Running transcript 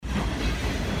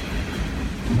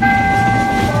May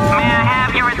I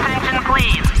have your attention,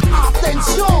 please?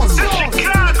 Atención!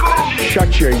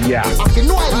 Shut your yap. Que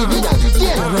no hay vida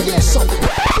lleno de eso.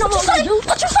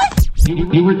 What you say?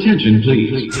 Your attention,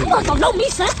 please. You don't know me,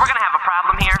 son. We're gonna have a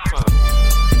problem here.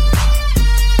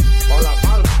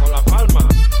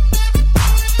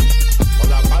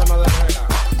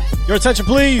 Your attention,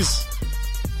 please.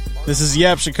 This is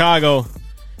Yap Chicago.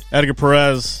 Edgar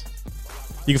Perez.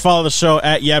 You can follow the show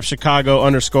at Yap Chicago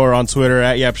 _ on Twitter,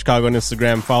 at Yap Chicago on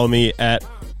Instagram. Follow me at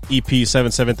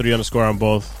EP773 _ on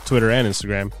both Twitter and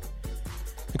Instagram.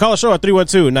 And call the show at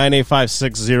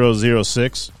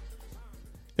 312-985-6006.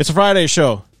 It's a Friday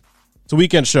show. It's a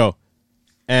weekend show.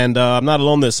 And I'm not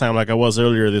alone this time like I was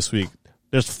earlier this week.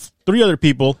 There's 3 other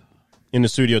people in the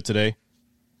studio today.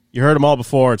 You heard them all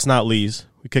before. It's not Lee's.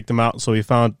 We kicked him out, so we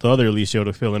found the other Alicio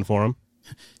to fill in for him.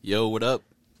 Yo, what up?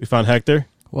 We found Hector.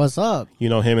 What's up? You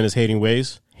know him and his hating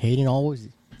ways. Hating always.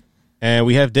 And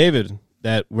we have David,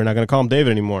 that we're not going to call him David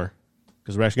anymore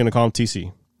because we're actually going to call him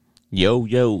TC. Yo.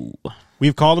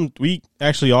 We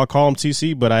actually all call him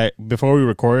TC, but before we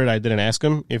recorded, I didn't ask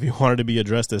him if he wanted to be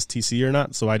addressed as TC or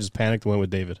not, so I just panicked and went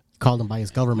with David. Called him by his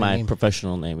government My name.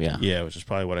 professional name, yeah. Yeah, which is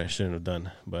probably what I shouldn't have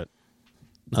done, but...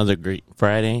 Another great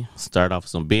Friday. Start off with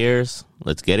some beers.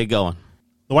 Let's get it going.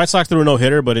 The White Sox threw a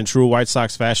no-hitter, but in true White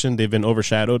Sox fashion, they've been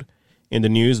overshadowed in the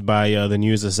news by the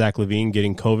news of Zach LaVine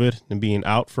getting COVID and being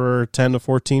out for 10 to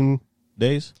 14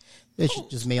 days. They should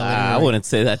just mail it. I wouldn't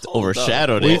say that's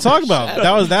overshadowed. What are you talking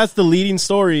about? That's the leading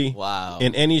story. Wow.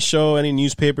 In any show, any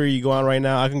newspaper you go on right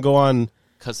now. I can go on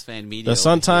Cuz fan media. the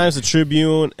Sun-Times, the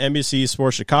Tribune, NBC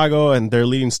Sports Chicago, and their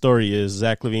leading story is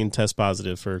Zach LaVine test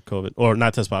positive for COVID. Or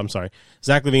not test positive, I'm sorry.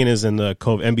 Zach LaVine is in the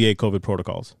NBA COVID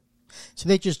protocols. So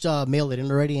they just mailed it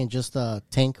in already and just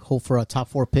hope for a top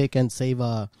 4 pick and save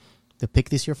the pick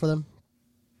this year for them?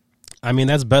 I mean,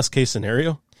 that's best case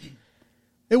scenario.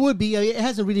 It would be. It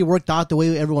hasn't really worked out the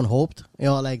way everyone hoped. You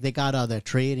know, like they got their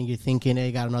trade, and you're thinking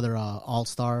they got another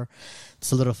all-star,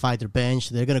 solidified their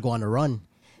bench. They're going to go on a run.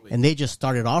 And they just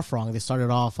started off wrong. They started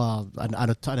off on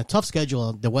a tough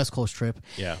schedule, the West Coast trip.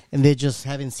 Yeah. And they just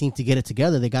haven't seemed to get it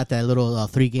together. They got that little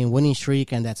 3-game winning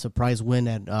streak and that surprise win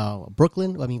at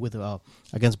Brooklyn. I mean,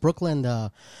 against Brooklyn.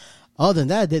 Other than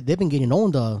that, they've been getting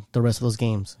owned the rest of those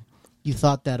games. You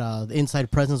thought that the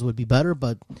inside presence would be better,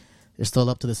 but they're still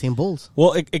up to the same Bulls.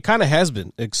 Well, it kind of has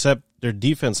been, except their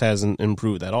defense hasn't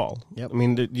improved at all. Yep. I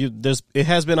mean, it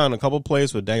has been on a couple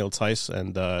plays with Daniel Tice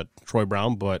and Troy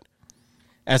Brown, but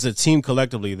as a team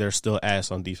collectively, they're still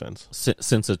ass on defense.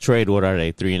 Since the trade, what are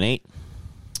they, 3-8?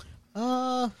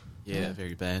 Yeah,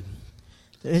 very bad.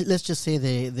 Let's just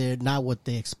say they're not what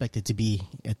they expected to be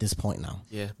at this point now.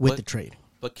 Yeah, with the trade.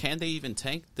 But can they even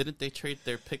tank? Didn't they trade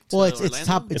their pick to Orlando?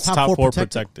 It's top four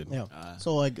protected. Yeah.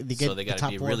 So they got to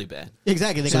be really bad.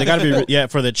 Exactly. They got to be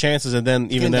for the chances, and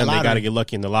then even then they got to get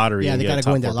lucky in the lottery. Yeah, they got to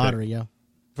go in that lottery. Pick. Yeah.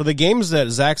 For the games that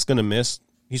Zach's going to miss,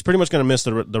 he's pretty much going to miss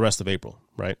the rest of April,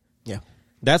 right? Yeah.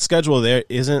 That schedule there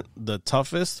isn't the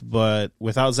toughest, but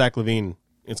without Zach LaVine,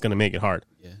 it's going to make it hard.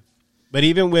 Yeah. But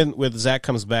even when Zach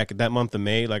comes back that month of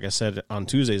May, like I said on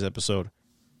Tuesday's episode,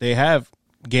 they have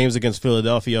games against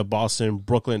Philadelphia, Boston,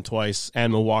 Brooklyn twice,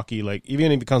 and Milwaukee. Like,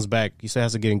 even if he comes back, he still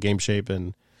has to get in game shape.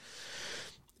 And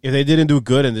if they didn't do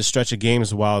good in this stretch of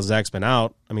games while Zach's been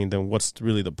out, I mean, then what's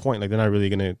really the point? Like, they're not really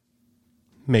going to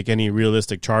make any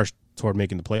realistic charge toward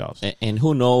making the playoffs. And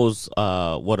who knows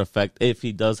what effect, if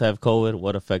he does have COVID,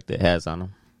 what effect it has on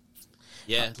him.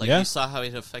 Yeah, you saw how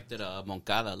it affected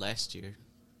Moncada last year.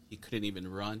 He couldn't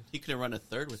even run. He couldn't run a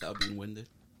third without being winded.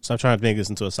 Stop trying to make this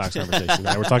into a Sox conversation.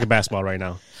 We're talking basketball right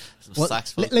now. Well,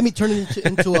 let me turn it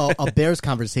into a Bears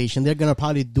conversation. They're going to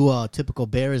probably do a typical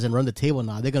Bears and run the table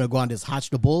now. They're going to go on this Hotch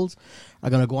the Bulls. Are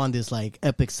going to go on this like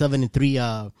epic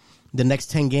 7-3 the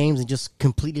next 10 games and just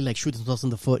completely like shoot themselves in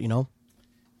the foot, you know?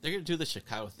 They're going to do the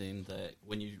Chicago thing that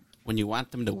when you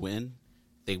want them to win,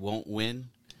 they won't win.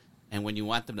 And when you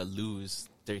want them to lose,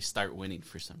 they start winning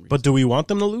for some reason. But do we want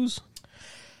them to lose?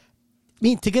 I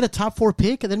mean, to get a top 4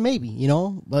 pick, then maybe, you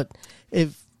know. But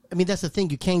that's the thing.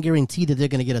 You can't guarantee that they're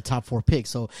going to get a top 4 pick.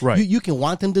 So right. you can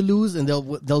want them to lose, and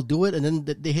they'll do it, and then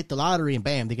they hit the lottery, and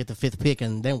bam, they get the 5th pick,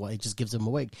 and then what? It just gives them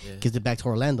away, gives it back to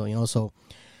Orlando, you know. So,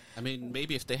 I mean,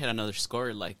 maybe if they had another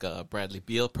scorer like Bradley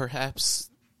Beal, perhaps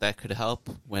that could help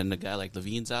when a guy like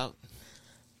LaVine's out.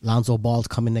 Lonzo Ball's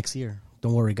coming next year.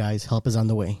 Don't worry, guys. Help is on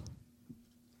the way.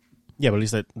 Yeah, but at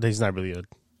least he's not really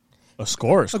a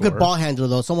scorer. A good ball handler,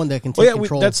 though. Someone that can take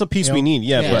control. That's a piece we need.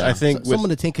 Yeah, but I think someone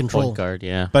to take control. Point guard,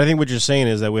 yeah. But I think what you're saying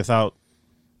is that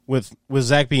with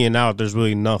Zach being out, there's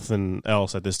really nothing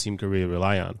else that this team could really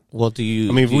rely on. Well,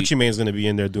 Vucci Main's going to be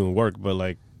in there doing work, but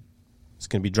like it's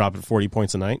going to be dropping 40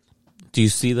 points a night. Do you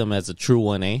see them as a true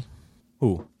 1A?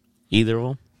 Who? Either of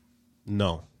them?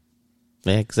 No.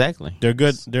 Yeah, exactly. They're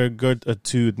good. They're good at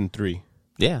 2 and 3.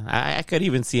 Yeah, I could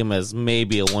even see them as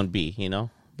maybe a 1B, you know,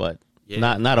 but Yeah.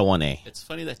 not a 1A. It's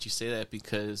funny that you say that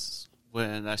because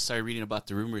when I started reading about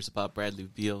the rumors about Bradley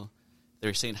Beal, they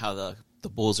were saying how the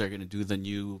Bulls are going to do the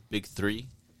new Big Three.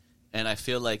 And I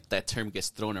feel like that term gets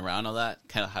thrown around a lot,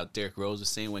 kind of how Derrick Rose was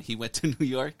saying when he went to New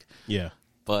York. Yeah.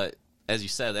 But as you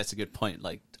said, that's a good point.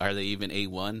 Like, are they even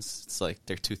A1s? It's like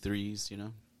they're 2-3s, you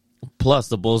know? Plus,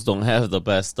 the Bulls don't have the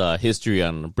best history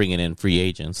on bringing in free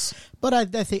agents. But I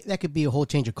think that could be a whole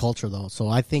change of culture, though. So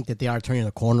I think that they are turning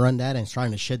the corner on that and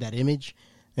trying to shed that image.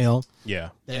 You know, Yeah.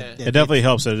 Yeah. It definitely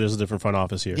helps that there's a different front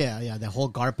office here. yeah, the whole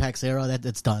Garpax era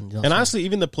that's done. You know, And so- honestly,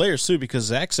 even the players too, because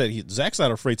Zach said Zach's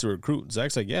not afraid to recruit.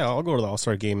 Zach's like, yeah, I'll go to the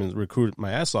All-Star game and recruit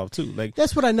my ass off too. Like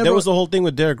That's what I never- That was the whole thing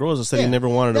with Derrick Rose. I said he Yeah. never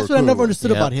wanted That's to what I recruit. never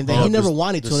understood Yeah. about him. That Oh, he never the-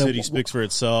 wanted the to. city speaks for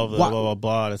itself. Blah Why- blah blah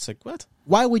blah. And it's like what?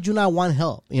 Why would you not want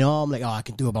help? You know, I'm like, oh, I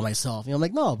can do it by myself. You know, I'm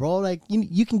like, no, bro. Like,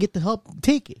 you can get the help.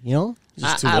 Take it. You know. He's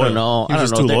just too I loyal. don't know. He was I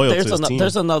just don't know. too loyal There's, to his team.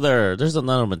 there's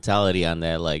another mentality on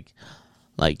that. Like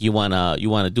you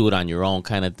wanna do it on your own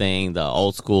kind of thing. The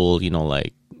old school,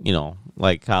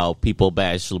 like how people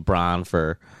bash LeBron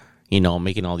for,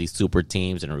 making all these super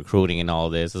teams and recruiting and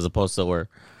all this, as opposed to where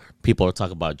people are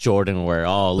talking about Jordan, where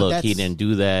look, he that's- didn't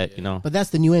do that. You know, But that's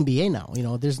the new NBA now. You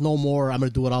know, there's no more. I'm going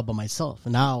to do it all by myself.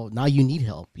 And now you need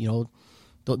help. You know,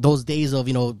 those days of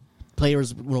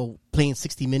players playing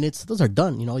 60 minutes, those are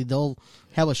done. You know, they'll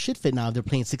have a shit fit now if they're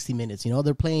playing 60 minutes. You know,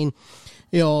 they're playing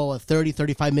 30,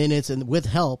 35 minutes and with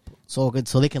help, so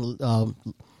they can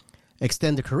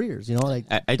extend their careers. You know, like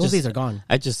those days are gone.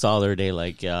 I just saw the other day,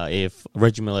 if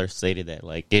Reggie Miller stated that,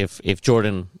 if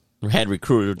Jordan had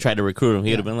tried to recruit him,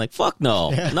 he would have been like, "Fuck no,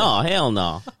 no, hell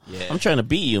no. Yeah. I'm trying to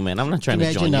beat you, man. I'm not trying to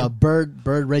Imagine join you."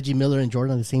 Bird, Reggie Miller, and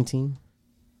Jordan on the same team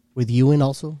with Ewan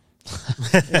also.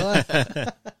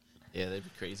 Yeah, that'd be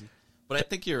crazy. But I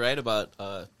think you're right about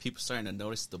people starting to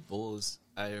notice the Bulls.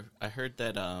 I heard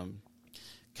that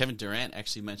Kevin Durant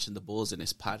actually mentioned the Bulls in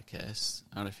his podcast.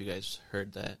 I don't know if you guys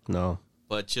heard that. No.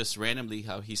 But just randomly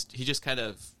how he just kind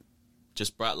of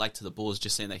just brought light to the Bulls,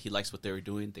 just saying that he likes what they were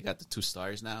doing. They got the 2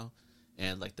 stars now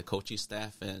and like the coaching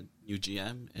staff and new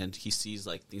GM, and he sees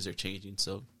like things are changing.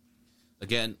 So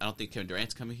again, I don't think Kevin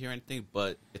Durant's coming here or anything,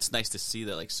 but it's nice to see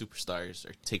that like superstars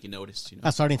are taking notice,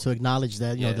 I'm starting to acknowledge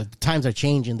that Yeah. the times are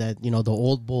changing. That the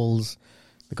old Bulls,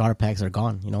 the Garpax are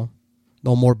gone.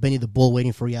 No more Benny the Bull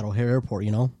waiting for you at O'Hare Airport.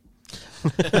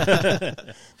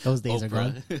 Those days are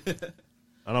gone.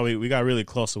 I know we got really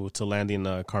close to landing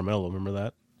Carmelo. Remember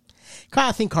that?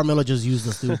 I think Carmelo just used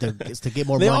us to get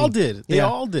more They money. all did. They Yeah.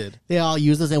 all did. They all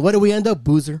used us, and what did we end up?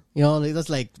 Boozer. That's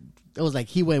like. It was like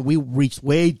we reached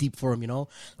way deep for him,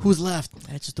 Who's left?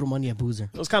 I just threw money at Boozer.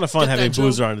 It was kind of fun Get that, having Joe.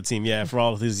 Boozer on the team. Yeah, for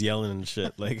all of his yelling and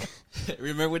shit. Like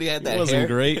Remember when he had that it wasn't hair?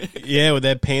 great. Yeah, with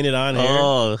that painted on hair.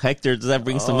 Oh, Hector, does that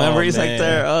bring some Oh, memories, man.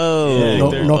 Hector? Oh, Yeah, No-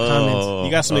 Hector. no comments.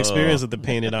 You got some experience with the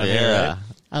painted on hair,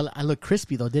 Yeah. I looked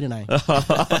crispy though, didn't I?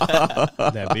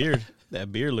 right? That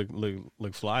beard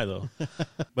look fly though.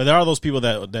 But there are those people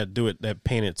that do it, that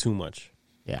paint it too much.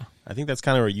 Yeah. I think that's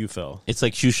kind of where you fell. It's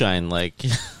like shoe shine, like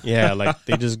Yeah, like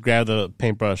they just grab the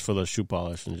paintbrush for the shoe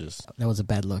polish and just. That was a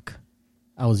bad look.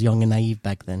 I was young and naive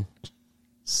back then.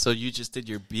 So you just did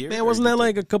your beard? Man, or wasn't you that did-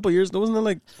 like a couple years? Wasn't that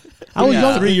like I was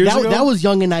young. 3 years that, ago? that was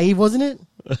young and naive, wasn't it?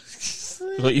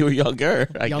 well, you were younger.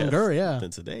 I Younger, guess. yeah. than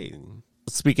today?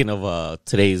 Speaking of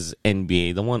today's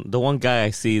NBA, the one guy I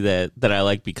see that I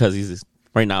like because he's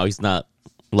right now he's not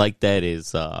like that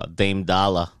is Dame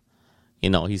Dalla.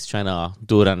 He's trying to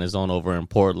do it on his own over in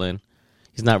Portland.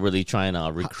 He's not really trying to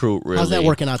recruit. Really, How's that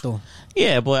working out though?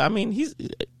 Yeah, but I mean,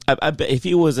 I bet if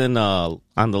he was in on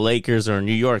the Lakers or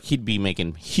New York, he'd be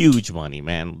making huge money,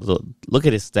 man. Look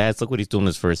at his stats. Look what he's doing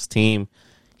his first team.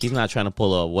 He's not trying to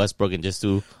pull a Westbrook and just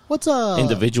do What's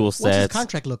individual What's his stats.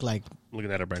 contract look like?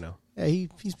 Looking at it right now. Yeah,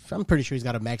 he's. I'm pretty sure he's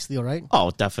got a max deal, right?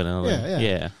 Oh, definitely.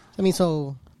 Yeah. I mean,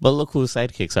 so But look who his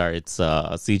sidekicks are. It's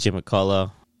CJ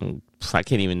McCullough. I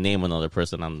can't even name another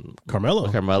person on Carmelo.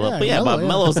 Yeah, But yeah, Melo, but yeah.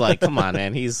 Melo's like, come on,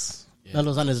 man. He's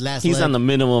Melo's on his last. he's leg. on the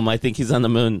minimum. I think he's on the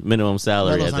minimum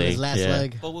salary. Melo's I on think. his last yeah.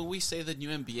 leg. But when we say the new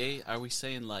NBA, are we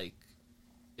saying like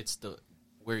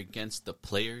we're against the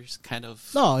players kind of?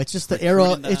 No, it's just the era.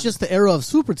 Recruiting them. It's just the era of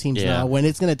super teams Yeah. now, when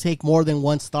it's going to take more than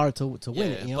one star to Yeah,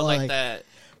 win it. but like that.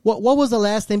 What was the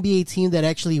last NBA team that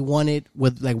actually won it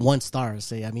with like one star?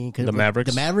 Say, I mean, 'cause The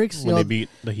Mavericks. The Mavericks. When they beat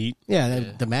the Heat. Yeah,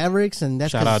 the Mavericks, and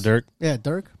that's Shout out 'cause- Dirk. Yeah,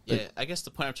 Dirk. Yeah, I guess the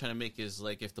point I'm trying to make is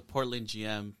like if the Portland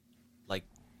GM like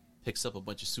picks up a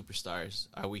bunch of superstars,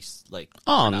 are we like?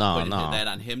 Oh, we're not no, putting no. that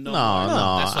on him. No, more?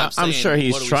 no. That's what I'm saying. sure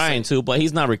he's What are we trying saying? to, but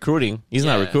he's not recruiting. He's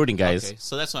not Yeah, recruiting guys. Okay,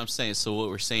 so that's what I'm saying. So what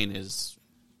we're saying is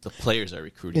the players are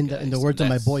recruiting. In the guys, words and of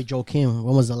my that's- boy Joe Kim,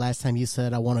 when was the last time you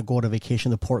said I want to go to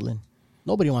vacation to Portland?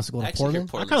 Nobody wants to go to Actually, Portland.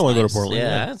 I kind of want to go to Portland.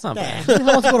 Yeah, that's not bad. Who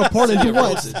wants to go to Portland? Do Yeah,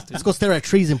 what? roses, dude. Let's go stare at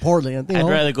trees in Portland. You know? I'd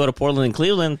rather go to Portland than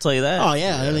Cleveland. Tell you that. Oh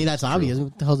yeah, I mean that's obvious.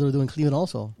 What the hell's they doing in Cleveland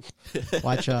also?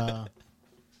 Watch The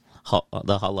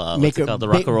Hall, Baker, the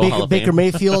Rock and Roll Hall of Baker Fame.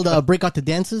 Mayfield break out the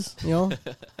dances. You know,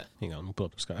 Hang on, let me pull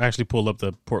up the sky. I actually pulled up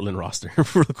the Portland roster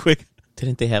real quick.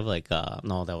 Didn't they have like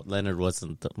no? That Leonard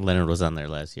wasn't. Leonard was on there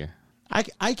last year.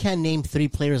 I can't name 3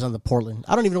 players on the Portland.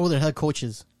 I don't even know who their head coach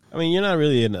is. I mean, you're not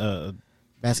really in.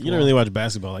 Basketball. You don't really watch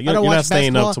basketball. Like, I don't you're watch not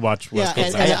staying basketball. up to watch West Yeah,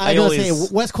 Coast. and I I gotta always-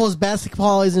 say, West Coast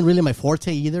basketball isn't really my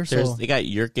forte either. So They got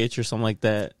Jurkic or something like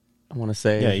that. I want to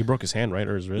say. Yeah, he broke his hand, right,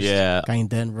 or his wrist. Yeah. guy in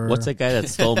Denver, What's that guy that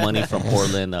stole money from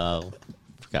Portland?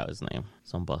 Forgot his name.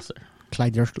 Some buster.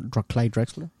 Clyde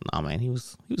Drexler, Nah, man, he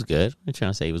was good. You're trying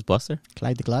to say he was buster?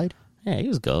 Clyde the Glide. Yeah, he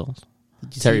was good.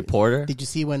 Did you Terry see- Porter. Did you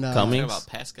see when Cummings? Talking about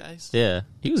past guys. Yeah,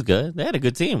 he was good. They had a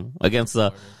good team against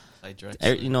the. Like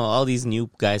Drexler. You know, all these new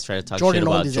guys try to talk Jordan shit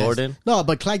owned about his Jordan. ass. No,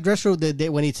 but Clyde Drexler,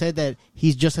 when he said that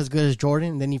he's just as good as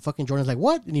Jordan, then he fucking Jordan's like,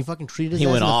 what? And he fucking treated his He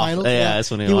ass went in the off. finals. Yeah,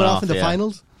 that's when he went went off off, in the yeah.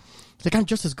 finals. He's like, I'm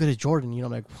just as good as Jordan. You know,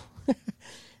 I'm like,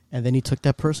 and then he took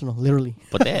that personal, literally.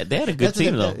 But they had a good That's when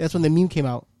team, the- though. That's when the meme came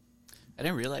out. I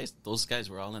didn't realize those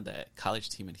guys were all in that college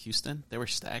team in Houston. They were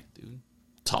stacked, dude.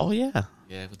 Oh, yeah.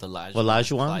 Yeah, with Elijah.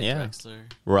 Olajuwon, Clyde yeah. Drexler.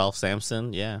 Ralph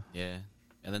Sampson, yeah. Yeah.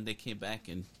 And then they came back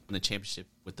and won the championship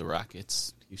with the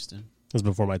Rockets, Houston. It was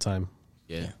before my time.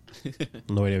 Yeah.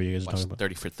 No idea what you guys are Watched talking about.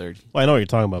 30 for 30. Well, I know what you're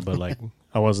talking about, but like,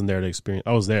 I wasn't there to experience.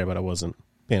 I was there, but I wasn't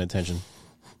paying attention.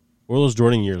 What were those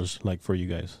Jordan years like for you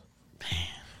guys?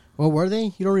 What were they?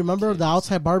 You don't remember the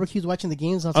outside barbecues watching the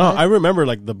games Oh, outside? I remember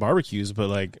like the barbecues, but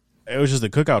like it was just a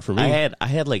cookout for me. I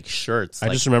had like shirts. I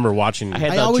like, just remember watching. I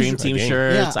had I the always- Dream Team Yeah,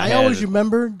 shirts. I had, always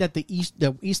remember that the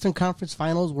Eastern Conference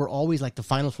Finals were always like the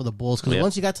finals for the Bulls because Yeah.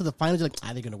 once you got to the finals, you're like,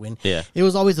 they're gonna win. Yeah. it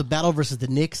was always a battle versus the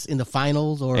Knicks in the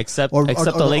finals, or Except the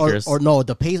Lakers. or no,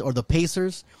 the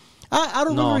Pacers. I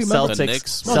don't No, really remember. The Celtics,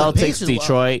 Knicks. No, the Celtics, Pacers,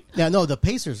 Detroit. Yeah, no, the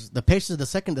Pacers. The Pacers, the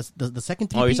second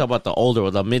three. Oh, you're talking about the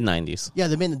older, the mid '90s. Yeah,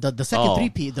 the second Oh.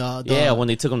 three-peat. The Yeah, when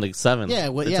they took them to 7. Yeah,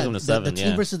 well, they yeah. took them to The 7. team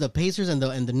Yeah, versus the Pacers and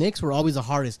the Knicks were always the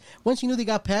hardest. Once you knew they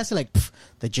got past it, like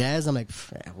the Jazz, I'm like,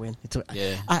 yeah, win.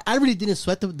 Yeah. I really didn't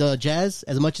sweat the Jazz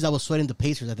as much as I was sweating the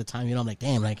Pacers at the time. You know, I'm like,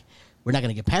 damn, like we're not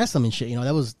gonna get past them and shit. You know,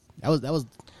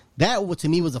 that to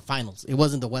me was the finals. It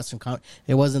wasn't the Western Conference.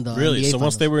 It wasn't the Really? NBA So finals.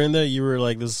 once they were in there, you were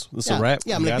like, "This yeah, a wrap."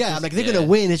 Yeah, We got this? I'm like they're Yeah. gonna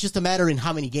win. It's just a matter in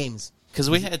how many games. Because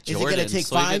we had Is Jordan. it gonna take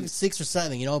so 5, even- 6, or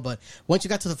 7? You know, but once you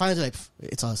got to the finals, you're like,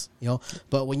 it's us. You know,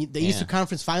 but when the Eastern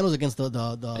Conference Finals against the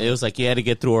it was like you had to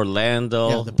get through Orlando,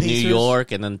 Yeah, the New Pacers.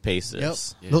 York, and then yep,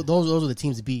 Pacers. Yeah. those were the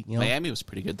teams to beat. You know, Miami was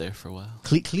pretty good there for a while.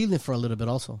 Cleveland for a little bit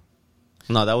also.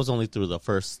 No, that was only through the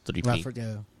first 3 Not peat. for-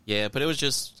 yeah. Yeah, but it was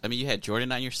just, I mean, you had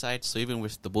Jordan on your side, so even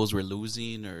if the Bulls were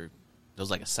losing or there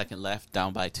was like a second left,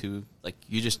 down by 2, like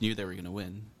you just knew they were going to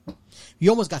win.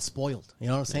 You almost got spoiled. You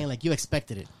know what I'm saying? Like you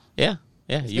expected it. Yeah.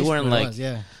 You Basically weren't what it like, was,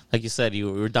 yeah. like you said,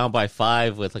 you were down by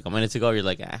 5 with like a minute to go. You're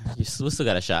like, we still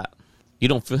got a shot. You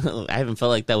don't feel. I haven't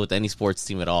felt like that with any sports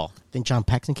team at all. Then John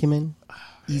Paxson came in,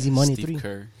 easy money Steve 3.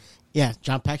 Kerr. Yeah,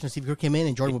 John Paxson and Steve Kerr came in,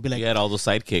 and Jordan would be like, You had all those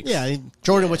sidekicks. yeah, and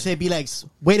Jordan would say, be like,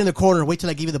 wait in the corner, wait till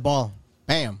I give you the ball,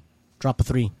 bam, drop a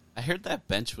 3. I heard that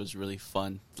bench was really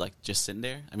fun, like just sitting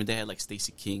there. I mean, they had like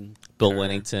Stacey King, Bill Kerr.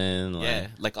 Wennington. Like, Yeah,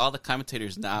 like all the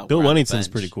commentators now. Bill were on the Wennington's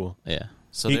bench. pretty cool. yeah.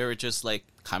 So He- they were just like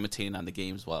commentating on the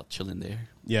games while chilling there.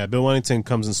 Yeah, Bill Wennington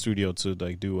comes in studio to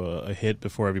like do a hit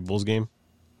before every Bulls game.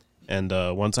 And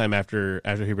one time after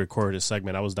he recorded his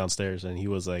segment, I was downstairs and he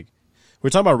was like, we were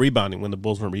talking about rebounding when the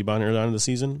Bulls weren't rebounding early on in the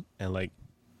season, and like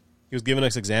he was giving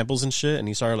us examples and shit, and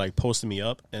he started like posting me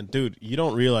up. And dude, you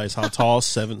don't realize how tall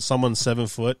someone 7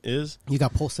 foot is. You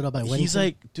got posted up by Wennington. He's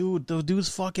like, dude, the dude's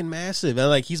fucking massive, and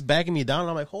like he's backing me down. And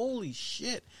I'm like, holy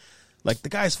shit, like the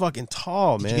guy's fucking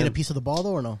tall, did man. you get a piece of the ball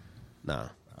though or no? Nah.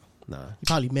 You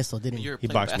probably missed though, didn't You you? were He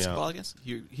playing boxed me basketball out. against?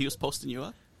 He was posting you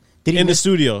up? Did he In the miss?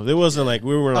 studio, it wasn't like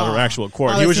we were on an actual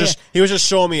court. I He was was saying- he was just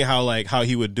showing me how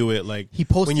he would do it. Like He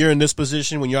posted- when you're in this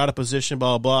position, when you're out of position, blah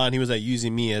blah blah. And he was like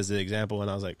using me as the example,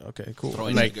 and I was like, okay, cool.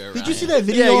 Throwing Like, your Did around. you see that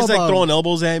video? yeah, he's of, like throwing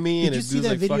elbows at me. Did and you this see dude's, that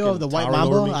like, video fucking of the White towering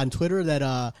over Mamba me. on Twitter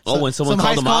that when someone some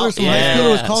high called him scholar, out? some high Yeah.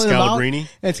 schooler was calling him out, Scalabrine.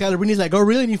 and Scalabrini's like, "Oh,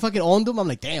 really?" And you fucking owned him. I'm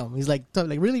like, "Damn." He's like,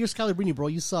 "Really? You're Scalabrini, bro.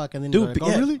 You suck." And then he's Dude, like,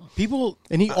 "Oh, yeah, really?" people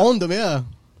And he owned him. Yeah.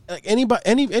 like anybody,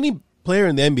 any player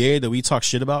in the NBA that we talk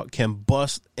shit about can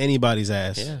bust anybody's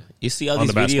ass. Yeah. You see all On these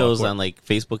the basketball videos court. on like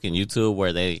Facebook and YouTube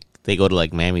where they they go to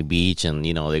like Miami Beach and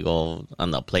they go on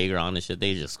the playground and shit.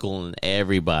 They just schooling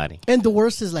everybody. And the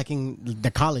worst is like in the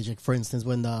college, like for instance,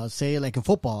 when say like in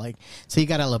football, like say you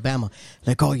got Alabama,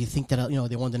 like you think that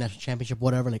they won the national championship,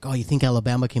 whatever. Like you think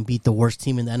Alabama can beat the worst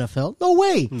team in the NFL? No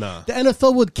way. No. The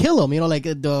NFL would kill them. Like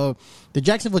the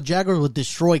Jacksonville Jaguars would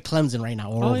destroy Clemson right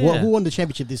now. Or yeah. who won the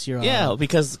championship this year? Yeah,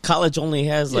 because college only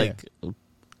has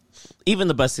even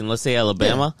the best team. Let's say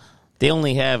Alabama. Yeah. They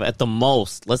only have at the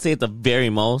most, let's say at the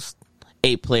very most,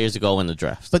 8 players to go in the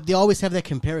draft. But they always have that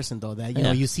comparison, though, that,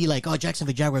 Yeah. you see, like,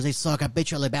 Jacksonville Jaguars, they suck. I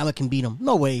bet you Alabama can beat them.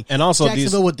 No way. And also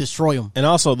Jacksonville would destroy them. And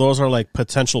also, those are like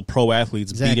potential pro athletes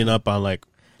Exactly. beating up on like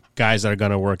guys that are going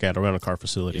to work at a rental car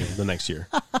facility the next year.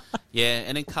 Yeah,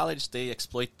 and in college, they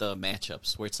exploit the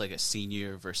matchups where it's like a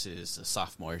senior versus a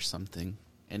sophomore or something.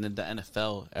 And in the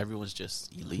NFL, everyone's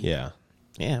just elite. Yeah.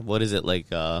 Yeah, what is it, like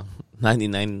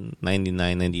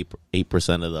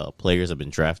 98% of the players have been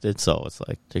drafted, so it's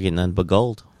like they're getting nothing but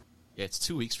gold. Yeah, it's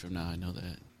 2 weeks from now. I know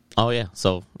that. Oh, yeah,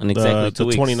 so in exactly 2 the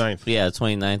weeks. 29th. Yeah, the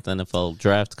 29th NFL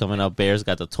draft coming up. Bears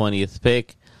got the 20th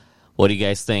pick. What do you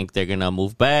guys think? They're going to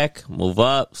move back, move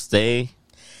up, stay?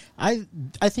 I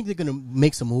think they're going to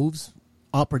make some moves,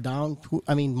 up or down.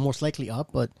 I mean, most likely up,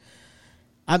 but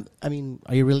are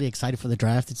you really excited for the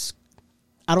draft?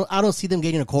 I don't see them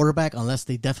getting a quarterback unless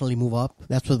they definitely move up.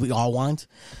 That's what we all want.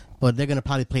 But they're gonna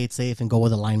probably play it safe and go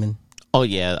with a lineman. Oh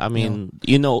yeah, I mean,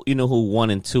 you know who 1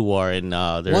 and 2 are, and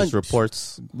there's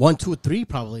reports 1, 2, 3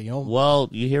 probably. Well,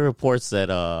 you hear reports that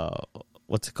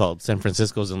what's it called? San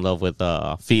Francisco's in love with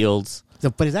Fields.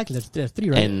 But exactly, there's 3,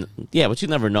 right? And yeah, but you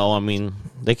never know. I mean,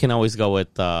 they can always go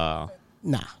with.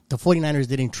 Nah, the 49ers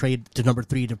didn't trade to number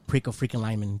 3 to pick a freaking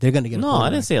lineman. They're gonna get. No, I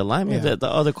didn't say a lineman. Yeah. The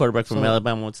other quarterback from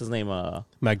Alabama, what's his name?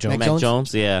 Mac Jones. Mac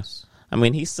Jones. Yeah. I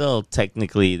mean, he's still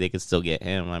technically they could still get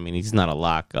him. I mean, he's not a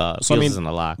lock. Fields isn't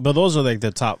a lock. But those are like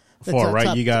the top The 4, top- right?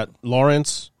 top- You got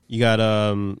Lawrence, you got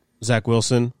Zach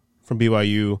Wilson from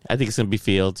BYU, I think it's gonna be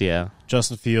Fields. Yeah.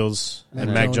 Justin Fields,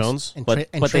 and Mac Jones. and, But-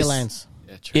 and but Trey they- Lance.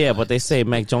 Yeah, but they say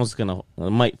Mac Jones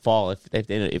might fall if they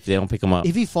don't pick him up.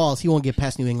 If he falls, he won't get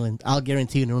past New England. I'll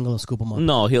guarantee you, New England will scoop him up.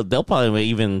 No, they'll probably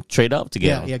even trade up to get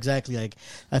Yeah, him. yeah, exactly. Like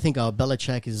I think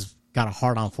Belichick has got a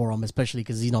hard on for him, especially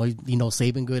because he knows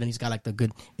Saban good and he's got like the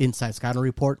good inside scouting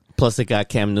report. Plus, they got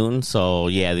Cam Newton, so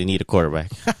yeah, they need a quarterback.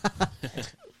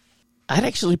 I'd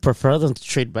actually prefer them to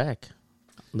trade back.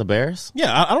 The Bears?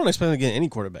 Yeah, I don't expect them to get any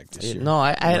quarterback this year. No,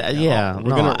 We're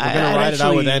gonna ride it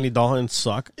out with Andy Dalton,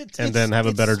 suck, and then have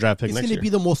a better draft pick next It's year. going to be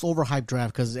the most overhyped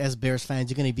draft because as Bears fans,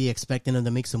 you're going to be expecting them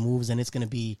to make some moves, and it's going to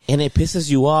be. And it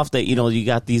pisses you off that you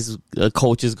got these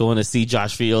coaches going to see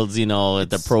Josh Fields, at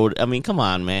the pro. I mean, come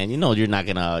on, man. You're not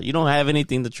gonna. You don't have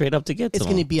anything to trade up to get to. It's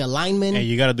going to be a lineman. Hey,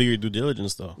 you got to do your due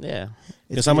diligence, though. Yeah,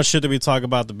 Because how much shit did we talk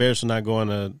about the Bears for not going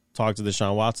to talk to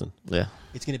Deshaun Watson? yeah.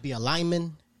 It's going to be a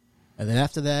lineman. And then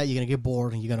after that, you're going to get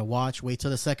bored and you're going to wait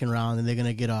till the second round, and they're going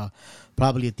to get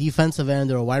probably a defensive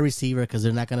end or a wide receiver because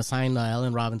they're not going to sign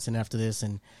Allen Robinson after this.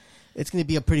 And it's going to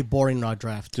be a pretty boring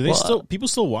draft. Do they people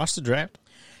still watch the draft?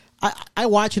 I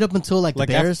watch it up until the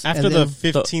Bears. After and the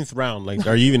then- 15th round,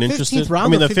 are you even interested? 15th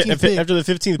round or 15th pick? After the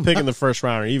 15th pick in the first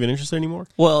round, are you even interested anymore?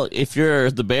 Well, if you're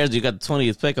the Bears, you got the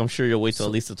 20th pick. I'm sure you'll wait till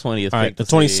at least the 20th. All right, pick the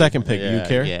to 22nd see- pick, you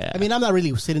care? Yeah. I mean, I'm not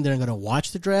really sitting there and going to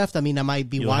watch the draft. I mean, I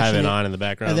might be You'll watching have it on in the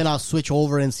background. and then I'll switch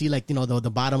over and see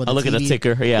the bottom of the I'll look at the TV.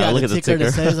 ticker. Yeah, I'll look at the ticker.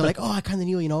 that says, I'm like, oh, I kind of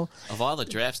knew, Of all the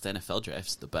drafts, the NFL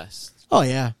draft's the best. Oh,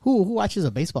 yeah. Who watches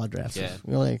a baseball draft? Yeah.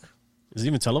 Is it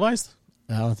even televised?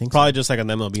 I don't think Probably just like an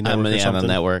MLB network or on the something.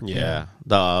 network. Yeah.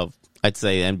 Yeah. I'd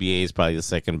say NBA is probably the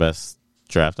second best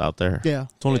draft out there. so. Yeah.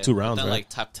 It's only Yeah, 2 rounds, then, right?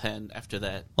 top 10 after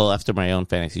that. Well, after my own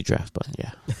fantasy draft, but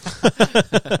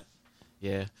yeah.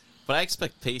 Yeah. But I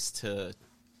expect Pace to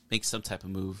make some type of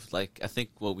move. I think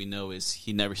what we know is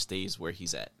he never stays where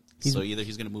he's at. So either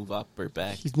he's going to move up or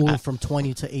back. He's moving from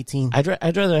 20 to 18. I'd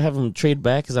rather have them trade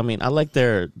back because I like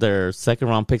their second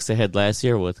round picks they had last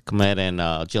year with Komet and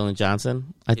Jalen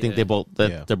Johnson. I think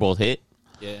Yeah. they're both hit.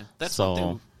 Yeah. That's So- one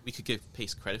thing we could give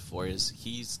Pace credit for is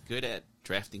he's good at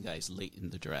drafting guys late in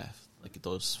the draft. Like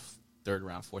those third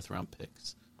round, fourth round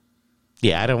picks.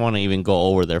 Yeah, I don't want to even go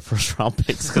over their first round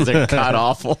picks because they're god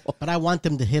awful. But I want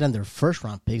them to hit on their first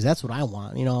round picks. That's what I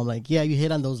want. I'm like, yeah, you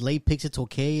hit on those late picks. It's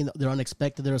okay. They're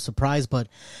unexpected. They're a surprise. But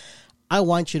I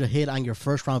want you to hit on your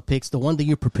first round picks, the one that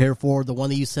you prepare for, the one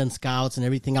that you send scouts and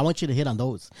everything. I want you to hit on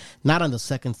those, not on the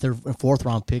second, third, and fourth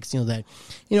round picks. That,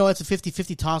 it's a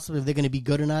 50-50 toss up if they're going to be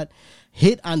good or not.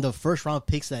 hit on the first round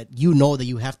picks that you know that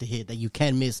you have to hit, that you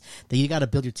can't miss, that you got to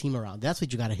build your team around. That's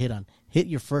what you got to hit on. Hit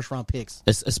your first round picks.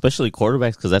 Especially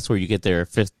quarterbacks, because that's where you get their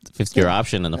fifth year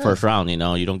option in the first round. You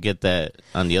know, you don't get that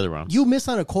on the other rounds. You miss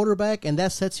on a quarterback, and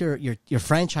that sets your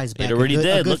franchise back. It already did.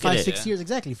 A good Look at 5-6 years,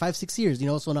 exactly 5-6 years. You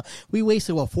know, so now we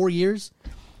wasted 4 years.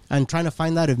 And trying to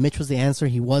find out if Mitch was the answer.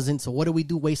 He wasn't. So what do we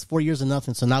do? Waste 4 years of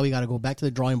nothing. So now we got to go back to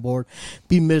the drawing board,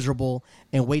 be miserable,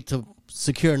 and wait to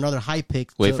secure another high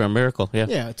pick. Wait for a miracle. Yeah.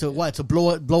 Yeah. To what? To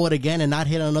blow it again and not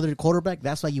hit on another quarterback.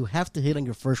 That's why you have to hit on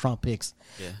your first round picks.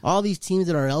 Yeah. All these teams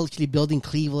that are actually building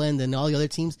Cleveland and all the other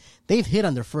teams, they've hit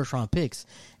on their first round picks,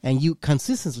 and you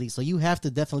consistently. So you have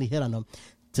to definitely hit on them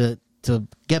to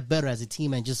get better as a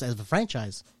team and just as a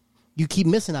franchise. You keep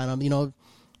missing on them. You know,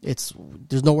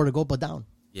 there's nowhere to go but down.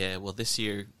 Yeah, well, this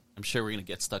year, I'm sure we're going to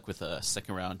get stuck with a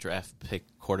second-round draft pick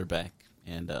quarterback,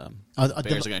 and Bears are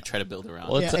going to try to build around.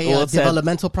 Well, it. A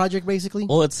developmental project, basically.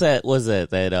 Well, it's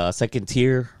that second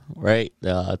tier, right?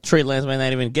 Trey Lance might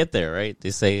not even get there, right?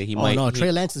 They say he might. No,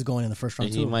 Trey Lance is going in the first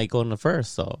round, He too. might go in the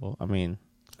first, so, I mean.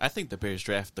 I think the Bears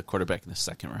draft the quarterback in the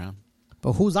second round.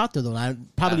 But who's out there, though?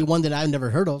 Probably one that I've never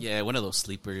heard of. Yeah, one of those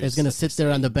sleepers. Is going to sit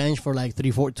there on the bench for like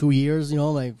 2 years, you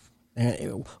know, like.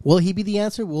 Will he be the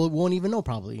answer? We won't even know,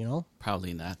 probably, you know?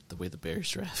 Probably not the way the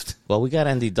Bears draft. Well, we got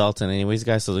Andy Dalton anyways,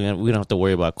 guys, so we don't have to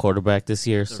worry about quarterback this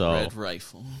year. The Red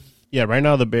Rifle. Yeah, right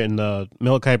now, in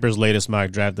Mel Kiper's latest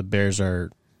mock draft,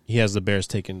 he has the Bears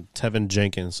taking Tevin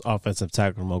Jenkins, offensive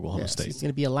tackle from Oklahoma State. He's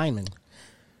going to be a lineman.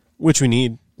 Which we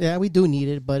need. Yeah, we do need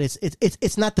it, but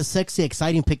it's not the sexy,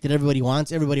 exciting pick that everybody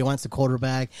wants. Everybody wants the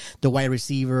quarterback, the wide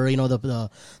receiver, you know,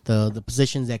 the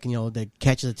positions that can, you know, that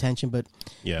catches attention. But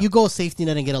you go safety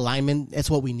net and get a lineman. That's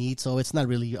what we need. So it's not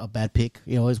really a bad pick.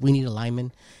 You know, we need a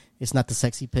lineman. It's not the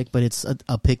sexy pick, but it's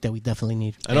a pick that we definitely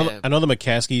need. I know the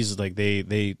McCaskies, like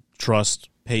they trust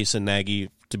Pace and Nagy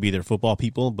to be their football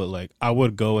people, but like I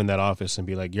would go in that office and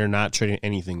be like, you're not trading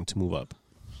anything to move up,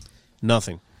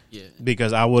 nothing. Yeah,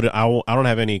 because I don't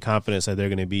have any confidence that they're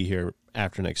going to be here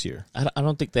after next year. I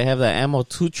don't think they have that ammo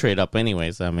to trade up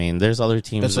anyways. I mean, there's other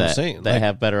teams that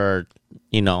have better,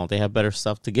 you know, they have better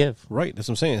stuff to give. Right, that's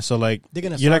what I'm saying. So, like,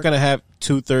 you're not going to have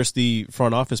two thirsty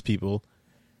front office people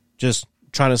just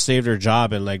trying to save their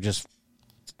job and, like, just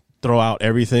throw out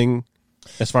everything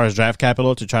as far as draft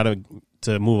capital to try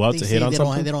to move up to hit on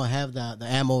something. They don't have the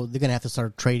ammo. They're going to have to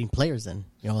start trading players then.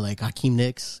 You know, like Hakeem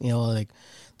Nicks, you know, like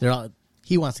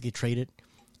he wants to get traded.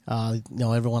 You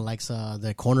know, everyone likes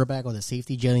the cornerback or the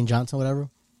safety, Jalen Johnson, whatever.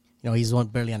 You know, he's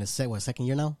barely on his second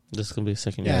year now. This is gonna be a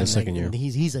second year. Yeah, second year.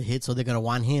 He's a hit, so they're gonna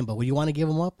want him. But would you want to give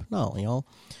him up? No, you know.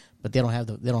 But they don't have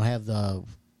the.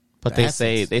 But they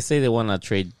say they want to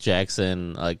trade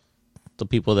Jackson. Like the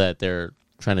people that they're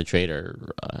trying to trade are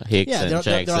Hicks and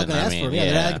Jackson. They're all gonna ask for him.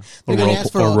 They're gonna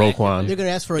ask for Roquan. They're gonna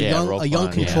ask for a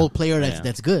young controlled player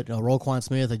that's good. Roquan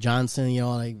Smith, a Johnson, you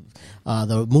know, like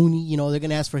the Mooney. You know, they're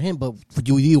gonna ask for him. But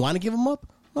do you want to give him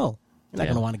up? No, you're not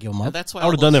gonna want to give him up. That's why I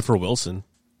would have done that for Wilson.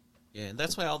 Yeah, and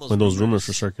that's why all those when those rumors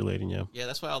were circulating. Yeah,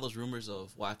 that's why all those rumors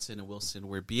of Watson and Wilson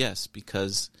were BS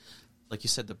because, like you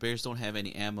said, the Bears don't have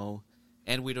any ammo,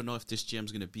 and we don't know if this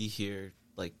GM's going to be here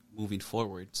like moving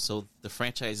forward. So the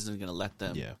franchise isn't going to let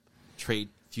them trade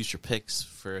future picks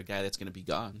for a guy that's going to be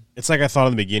gone. It's like I thought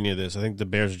in the beginning of this. I think the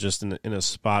Bears are just in a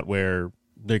spot where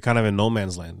they're kind of in no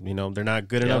man's land. You know, they're not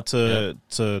good enough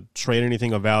to trade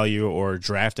anything of value or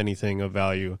draft anything of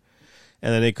value,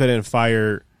 and then they couldn't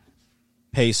fire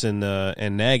Pace and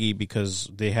Nagy because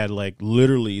they had like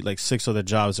literally like 6 other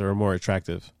jobs that were more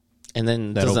attractive. And then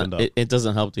it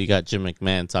doesn't help that you got Jim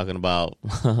McMahon talking about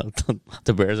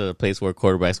the Bears are the place where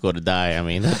quarterbacks go to die. I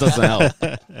mean, that doesn't help.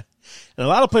 And a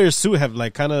lot of players too have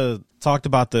like kind of talked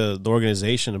about the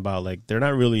organization about like they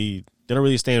don't really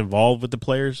stay involved with the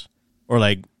players or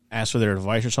like ask for their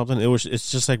advice or something. It's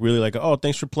just like really like, oh,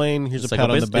 thanks for playing. Here's a pat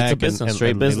on the back, it's a business,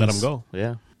 straight business. They let them go.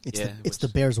 Yeah. It's the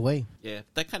Bears way. Yeah,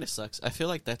 that kind of sucks. I feel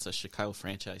like that's a Chicago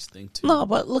franchise thing too. No,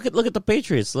 but look at the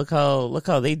Patriots. Look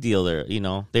how they deal their, you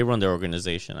know, they run their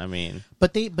organization. I mean,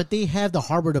 but they have the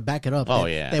harbor to back it up. Oh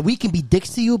that we can be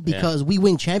dicks to you because we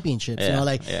win championships. You know,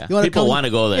 like people want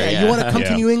to go there. You want to come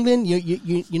to New England.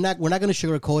 You're not. We're not going to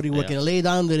sugarcoat it. We're going to lay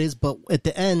down that is, but at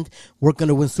the end, we're going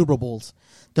to win Super Bowls.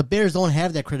 The Bears don't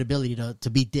have that credibility to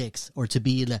be dicks or to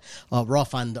be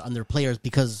rough on their players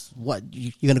because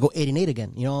you're going to go 8-8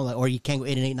 again, you know, or you can't go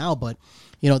 8-8 now. But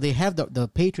you know they have the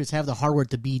Patriots have the hardware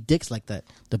to be dicks like that.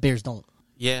 The Bears don't.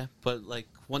 Yeah, but like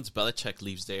once Belichick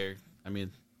leaves there, I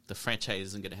mean the franchise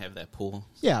isn't going to have that pool.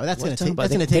 Yeah, that's going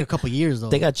to take a couple of years though.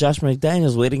 They got Josh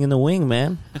McDaniels waiting in the wing,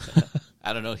 man.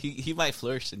 I don't know. He might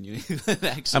flourish in New England.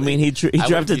 Actually, I mean he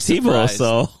drafted Tebow,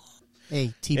 so.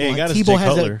 Hey, Hey, got us Tebow Jay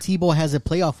has Cutler. a Tebow has a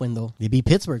playoff win though. They beat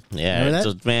Pittsburgh. Yeah, Remember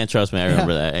that? so, man, trust me, I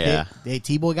remember that. Yeah. Hey,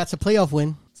 Tebow got a playoff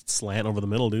win. Slant over the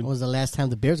middle, dude. When was the last time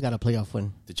the Bears got a playoff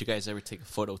win? Did you guys ever take a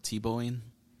photo T-bowing?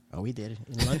 Oh, we did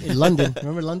in London.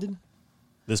 Remember London?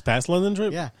 This past London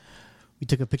trip? Yeah, we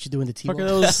took a picture doing the Fucking,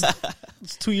 Tebow. that was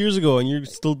it's 2 years ago, and you're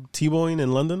still T-bowing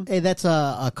in London? Hey, that's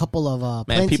a couple of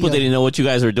Man, plenty people of- didn't know what you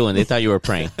guys were doing. They thought you were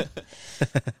praying.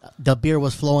 The beer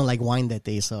was flowing like wine that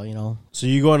day, so you know. So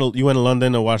you went to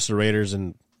London to watch the Raiders,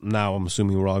 and now I'm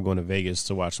assuming we're all going to Vegas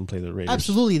to watch them play the Raiders.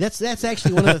 Absolutely, that's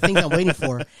actually one of the things I'm waiting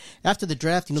for. After the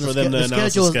draft, you know, For them to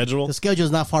announce the schedule? The schedule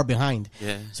is not far behind.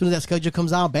 Yeah. As soon as that schedule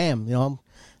comes out, bam, you know,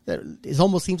 it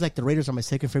almost seems like the Raiders are my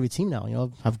second favorite team now. You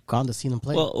know, I've gone to see them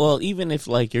play. Well, even if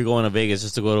like you're going to Vegas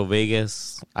just to go to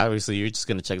Vegas, obviously you're just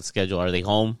gonna check the schedule. Are they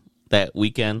home that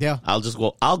weekend? Yeah.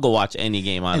 I'll go watch any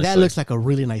game. Honestly, and that looks like a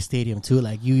really nice stadium too.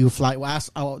 Like you fly.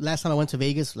 Last time I went to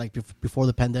Vegas, like before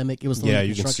the pandemic, it was still Yeah, under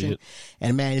you can see construction. it.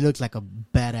 And man, it looks like a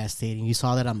badass stadium. You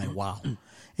saw that, I'm like, wow. And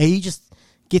you just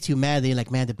gets you mad. They're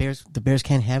like, man, the Bears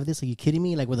can't have this. Are you kidding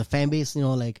me? Like with a fan base, you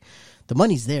know, like the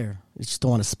money's there. They just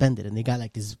don't want to spend it. And they got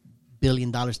like this $1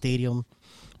 billion stadium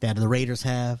that the Raiders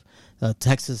have,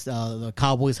 the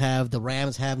Cowboys have, the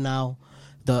Rams have now.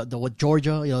 What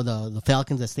Georgia, you know, the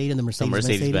Falcons, that stadium, the Mercedes-Benz.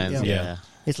 Mercedes-Benz, yeah.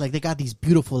 It's like they got these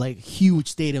beautiful, like,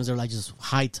 huge stadiums. They're like just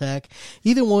high tech.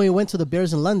 Even when we went to the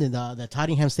Bears in London, the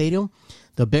Tottenham Stadium,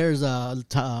 the Bears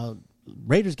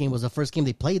Raiders game was the first game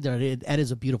they played there. That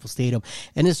is a beautiful stadium,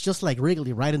 and it's just like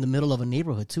Wrigley, right in the middle of a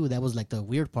neighborhood too. That was like the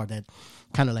weird part that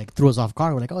kind of like threw us off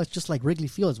guard. We're like, oh, it's just like Wrigley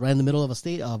Field. It's right in the middle of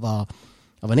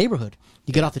a neighborhood.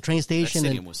 You get off the train That station.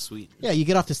 stadium and, was sweet. yeah, you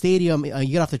get off the stadium, you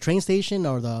get off the train station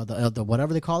or the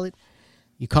whatever they call it.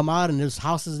 You come out and there's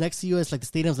houses next to you. It's like the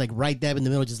stadium's like right dab in the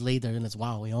middle, just laid there, and it's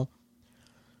wow, you know.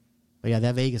 But yeah,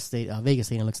 that Vegas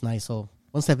stadium looks nice. So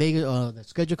once that Vegas the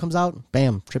schedule comes out,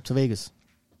 bam, trip to Vegas.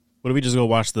 What if we just go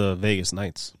watch the Vegas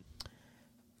Knights?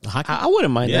 The hockey. I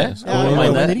wouldn't mind that. Yeah, I wouldn't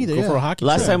mind that. either. Go Yeah. for a hockey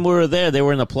Last trip. time we were there, they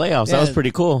were in the playoffs. That Yeah. was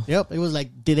pretty cool. Yep, it was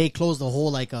like did they close the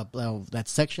whole like that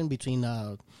section between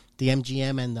the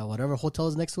MGM and whatever hotel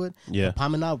is next to it? Yeah.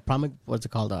 What's it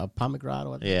called? Pomegranate.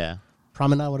 What? Yeah.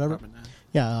 Promenade, whatever.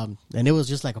 Yeah, and it was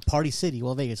just like a party city.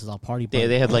 Well, Vegas is all party.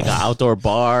 They had like an outdoor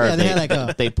bar. Yeah, they had like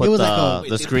a- they it put was like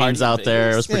the a- screens Wait, out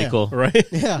there. It was pretty Yeah. cool. Right?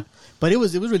 Yeah, but it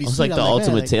was really It was sweet. like the I'm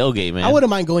ultimate man, tailgate, man. I wouldn't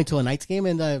mind going to a Knights game,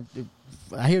 and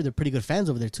I hear they're pretty good fans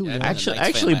over there too. Yeah, you know? I I Knights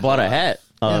actually fan, bought my a whole hat.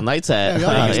 Yeah. Knights hat. Yeah, we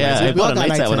all got Yeah, Knights I hat. We bought all a got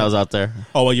Knights hat Knights when I hat. was out there.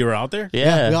 Oh, well, you were out there?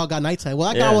 Yeah. we all got Knights hat. Well,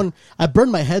 I Yeah. got one. I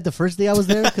burned my head the first day I was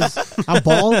there because I'm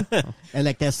bald, and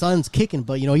like that sun's kicking.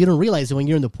 But you know, you don't realize it when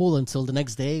you're in the pool until the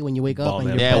next day when you wake up Bald and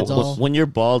man. your Yeah, head's all. when you're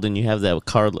bald and you have that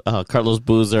Carlos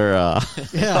Boozer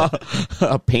Yeah.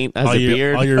 paint as All a your,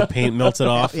 beard. all your paint melted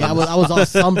off. Yeah, I was all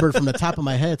sunburned from the top of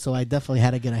my head, so I definitely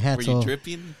had to get a hat. Were so you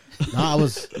dripping? no,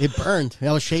 it burned.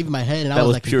 I was shaving my head, and I that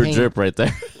was like in pure pain. drip right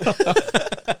there.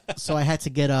 So I had to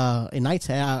get a Knights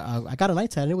hat. I got a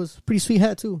Knights hat, and it was a pretty sweet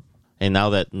hat too. And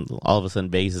now that all of a sudden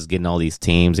Vegas is getting all these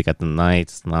teams, they got the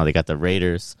Knights, now they got the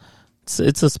Raiders.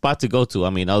 It's a spot to go to. I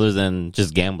mean, other than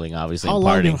just gambling, obviously, and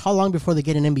partying. How long before they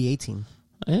get an NBA team?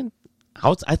 And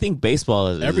I think baseball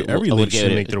is Every would league get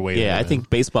should it. make their way Yeah, there, I man. think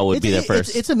baseball would be there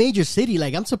first. It's a major city.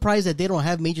 Like I'm surprised that they don't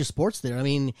have major sports there. I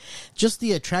mean, just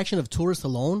the attraction of tourists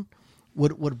alone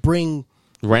would bring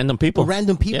Random people.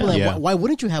 random people. Yeah. And Yeah. why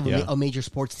wouldn't you have Yeah. a major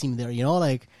sports team there? You know,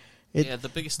 like it, Yeah, the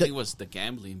biggest thing was the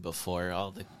gambling before, all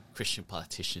the Christian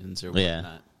politicians or Yeah.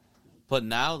 whatnot. But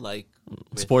now, like,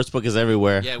 with, Sportsbook is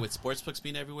everywhere. yeah, with sportsbooks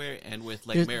being everywhere and with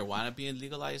like There's- marijuana being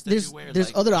legalized there's everywhere, there's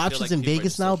like, other I feel options like in people are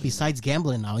Vegas just now looking- besides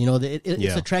gambling. Now you know it's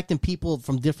Yeah. attracting people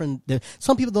from different.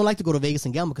 Some people don't like to go to Vegas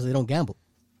and gamble because they don't gamble.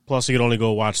 Plus, you could only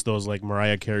go watch those like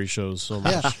Mariah Carey shows so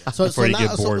much Yeah, so before you now,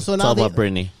 get bored. so It's now all they, about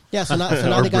Britney. Yeah, so now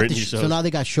Or they got Britney so shows. now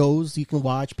they got shows you can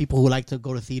watch. People who like to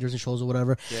go to theaters and shows or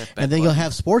whatever, Yeah, and Bad then you'll Bunny.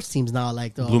 have sports teams now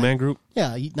like the Blue Man Group.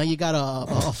 Yeah, now you got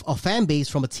a fan base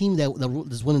from a team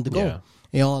that's willing to go. Yeah.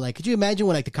 You know, like could you imagine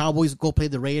when like the Cowboys go play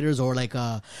the Raiders or like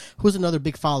who's another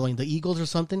big following, the Eagles or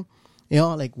something? You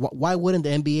know, like why wouldn't the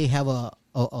NBA have a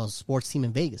sports team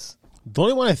in Vegas? The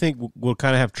only one I think will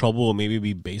kind of have trouble will maybe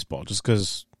be baseball, just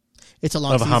because It's a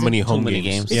long of season. how many home many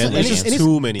games. games. Yeah, and there's it's, just and it's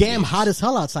too many. damn games. hot as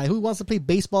hell outside. Who wants to play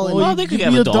baseball? Well, in they could give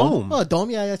have me a a dome. Oh, a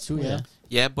dome. Yeah, that's true. Yeah.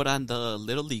 Yeah, but on the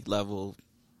little league level,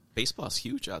 baseball's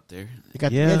huge out there. They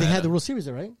got. Yeah. Yeah, they had the World Series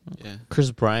there, right? Yeah, Chris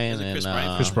Bryant Was it and Chris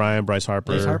Bryant? Chris Bryant, Bryce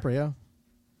Harper. Bryce Harper. Yeah.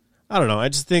 I don't know. I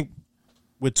just think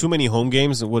with too many home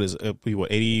games, what is it?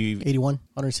 What 80, 81,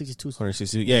 162.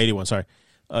 160? Yeah, 81. Sorry.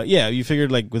 Yeah, you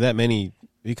figured like with that many, it'd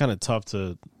be kind of tough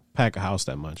to pack a house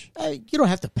that much. You don't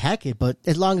have to pack it, but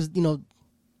as long as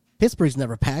Pittsburgh's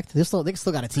never packed. They still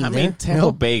got a team. I there, mean,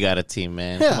 Tampa Bay got a team,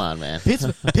 man. Yeah. Come on, man.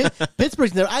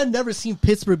 Pittsburgh's never. I've never seen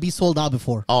Pittsburgh be sold out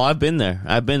before. Oh, I've been there.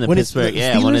 I've been to When it's Pittsburgh. the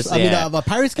Yeah, when Steelers? it's I mean, a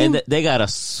Pirates game? and they got a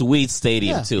sweet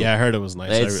stadium Yeah. too. Yeah, I heard it was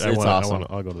nice. It's awesome.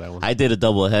 I'll go to that one. I did a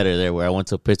double header there where I went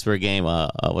to a Pittsburgh game.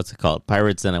 What's it called?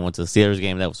 Pirates, and I went to the Steelers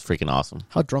game. That was freaking awesome.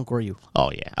 How drunk were you?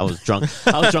 Oh yeah, I was drunk.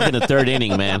 I was drunk in the third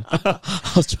inning, man.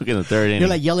 I was drunk in the third inning. You're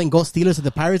like yelling "Go Steelers" at the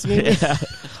Pirates game. yeah.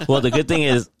 Well, the good thing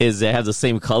is they have the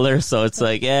same color, so it's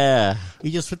like, yeah,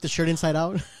 You just flip the shirt inside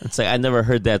out. it's like I never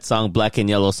heard that song "Black and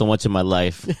Yellow" so much in my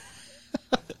life.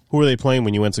 Who were they playing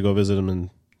when you went to go visit them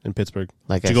in Pittsburgh?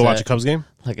 Like Did I you go watch said- a Cubs game?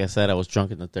 Like I said, I was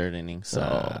drunk in the third inning, so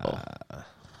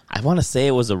I want to say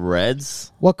it was the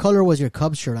Reds. What color was your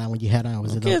Cubs shirt on when you had on?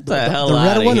 Was it Get the hell the out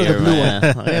red of one here, or the blue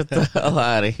man. one? Get the hell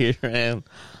out of here, man.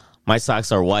 My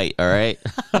socks are white, all right?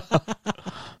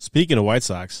 Speaking of White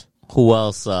Sox, Who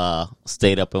else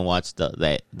stayed up and watched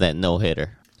that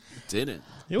no-hitter? Didn't.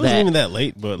 it wasn't That- even that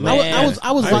late, but Man. like,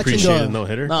 I was watching appreciate the a no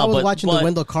hitter. No, I was but- watching but- the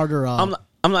Wendell Carter.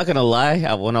 I'm not gonna lie.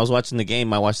 When I was watching the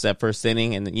game, I watched that first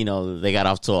inning, and they got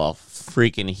off to a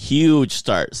freaking huge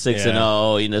start,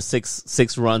 6-0.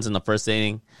 Six runs in the first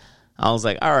inning. I was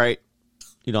like, all right,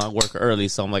 I work early,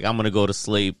 so I'm like, I'm gonna go to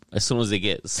sleep as soon as they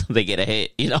get a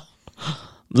hit.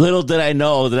 Little did I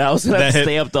know that I was gonna That hit-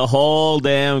 stay up the whole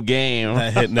damn game.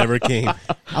 That hit never came.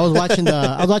 I was watching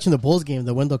the Bulls game,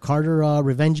 the Wendell Carter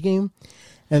revenge game,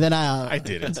 and then I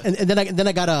didn't. and then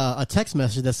I got a text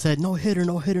message that said no hitter.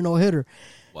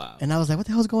 Wow. And I was like, what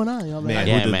the hell's going on? I'm Man, like,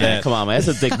 who Yeah, did man, that? come on, man,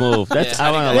 that's a dick move. That's Yeah,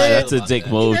 I want how to do you lie, guys that's a feel dick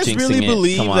about move. You guys Jinxing really it.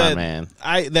 believe Come on, that man.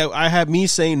 I have me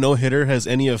saying no hitter has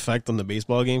any effect on the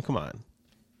baseball game? Come on.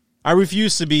 I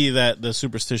refuse to be the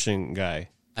superstition guy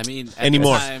I mean, at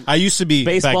anymore. the time, I used to be.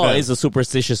 back Baseball then. is a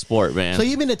superstitious sport, man. so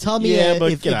you mean to tell me Yeah,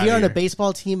 but if get you're outta on a here.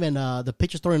 baseball team and the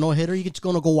pitcher's throwing no hitter, you're just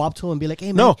gonna go up to him and be like, hey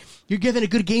man, No. you're giving a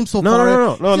good game so No, far.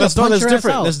 no. He's That's gonna punch that's your ass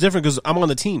different. out. That's different because I'm on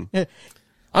the team. Yeah.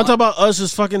 I'm talking about us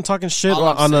just fucking talking shit All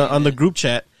I'm on the saying the is- group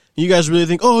chat. You guys really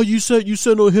think, oh, you said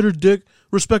no hitter, dick.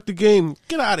 Respect the game.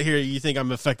 Get out of here. You think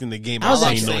I'm affecting the game? by I was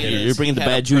saying actually- no hitter? You're bringing the He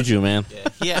had bad a juju, man. yeah,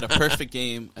 he had a perfect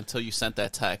game until you sent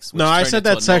that text. which No, I turned sent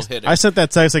into that a text. no-hitter. I sent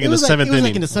that text like It in the was like, seventh it was inning.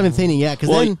 like in the seventh inning, yeah. Because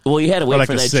then Well, you had to wait like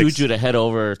for a that six. juju to head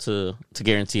over to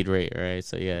guaranteed rate, right?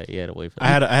 So yeah, you had to wait for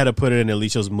that. I had to put it in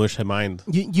Alicia's mush mind.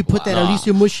 you put that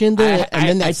Alicia Mush in there, and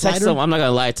then that I text slider. him. I'm not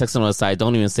gonna lie. I text him on the side.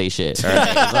 Don't even say shit. All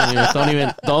right?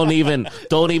 don't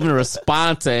even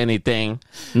respond to anything.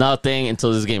 Nothing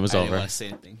until this game is I didn't over. want to say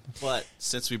anything. But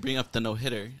since we bring up the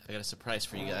no-hitter, I got a surprise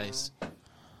for you guys.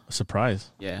 A surprise.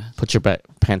 Yeah. Put your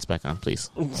pants back on, please.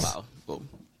 Wow. Whoa.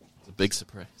 It's a big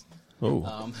surprise.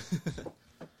 Oh,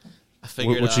 I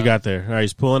figured what you got there? All right,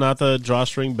 he's pulling out the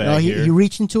drawstring bag No, here. he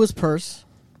reached into his purse.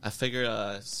 I figured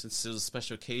since it was a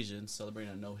special occasion,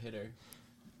 celebrating a no-hitter,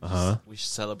 we should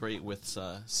celebrate with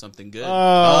something good.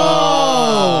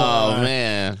 Oh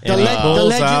man, The, And he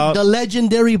pulls out the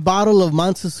legendary bottle of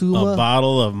Montezuma a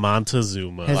bottle of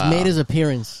Montezuma. has made his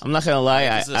appearance. I'm not gonna lie.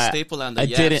 It's a I staple on the I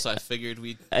Yap, didn't. so I figured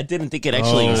we'd... I didn't think it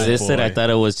actually Oh, existed. I boy. thought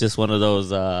it was just one of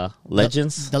those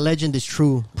legends. The legend is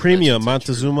true. Premium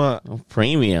Montezuma,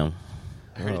 Premium.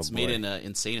 I heard Oh, it's made boy. in an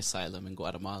insane asylum in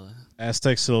Guatemala.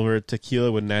 Aztec Silver,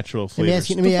 tequila with natural Let me flavors. ask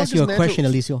you, The fuck a is question,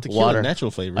 natural- Alicio. Tequila, Water.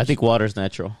 natural flavors. I think water's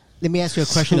natural. Let me ask you a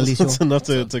question, that's Alicio.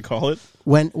 enough to call it.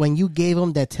 When you gave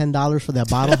him that $10 for that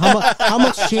bottle, how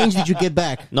much change did you get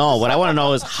back? No, what I want to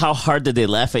know is how hard did they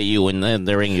laugh at you when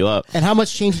they ring you up? And how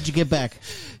much change did you get back?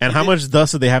 And how much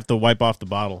dust did they have to wipe off the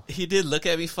bottle? He did look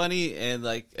at me funny, and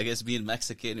I guess being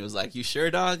Mexican, he was like, "You sure,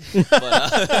 dog?"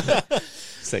 But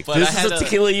It's like, But this I is had the to-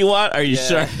 tequila you want? Are you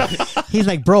Yeah. sure? He's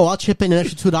like, bro, I'll chip in an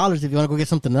extra $2 if you want to go get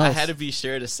something else. I had to be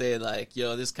sure to say like,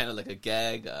 "Yo, this is kind of like a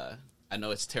gag." I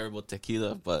know it's terrible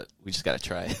tequila, but we just gotta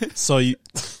try. So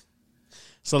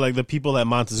so like the people at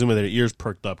Montezuma, their ears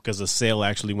perked up because the sale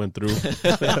actually went through.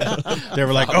 They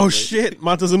were like, "Oh shit,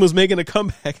 Montezuma's making a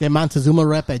comeback." The Montezuma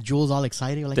rep at Jules all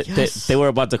excited. Like, They, yes, they were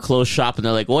about to close shop, and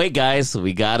they're like, "Wait, guys,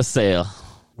 we got a sale."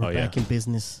 we're Oh, yeah. back in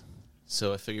business.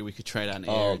 So I figured we could try it on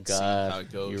air Oh and see how god,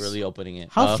 it goes. you're really opening it.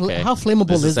 How fl- okay. how flammable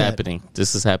this is that? happening?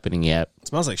 This is happening. Yeah, It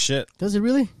smells like shit. Does it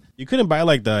really? You couldn't buy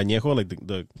like the añejo, like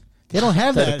the They don't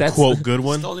have that. That's- quote good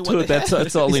one. It's the only one dude, they that's had.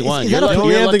 the only one. is You're that a- lucky, They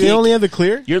only, you're, had the, they lucky, only had the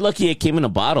clear. you're lucky it came in a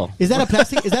bottle. Is that a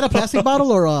plastic? Is that a plastic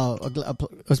bottle or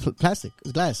it's plastic?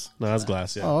 It's glass. No, that's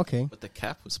glass. Yeah. Oh, okay. But the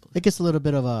cap was split. It gets a little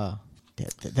bit of a.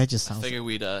 That just I sounds. figured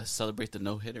we'd celebrate the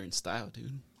no hitter in style,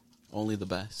 dude. Only the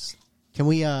best. Can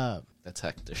we? That's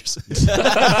Hector's.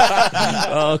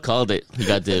 Oh, called it. You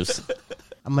got dibs.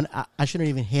 I shouldn't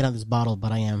even hate on this bottle,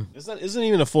 but I am. Isn't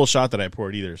even a full shot that I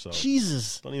poured either. So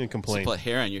Jesus, don't even complain. Put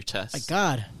hair on your chest. my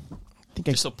God,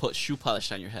 think Just to put shoe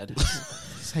polish on your head.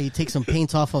 that's how you take some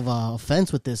paint off of a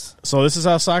fence with this. So this is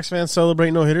how Sox fans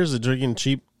celebrate no hitters: drinking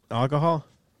cheap alcohol.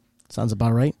 Sounds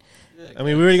about right. I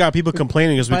mean, we already got people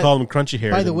complaining because we By- call them crunchy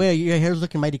hair. By the way, your hair's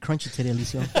looking mighty crunchy today,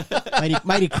 Alicio.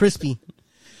 mighty crispy.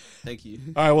 Thank you.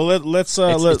 all right, well let's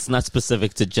It's not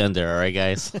specific to gender, all right,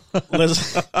 guys.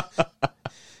 let's.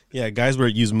 Yeah, guys were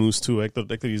use mousse too. I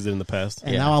could use it in the past.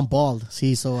 And Yeah. now I'm bald.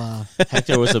 See, so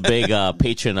Hector was a big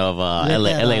patron of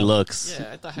LA Looks. Yeah,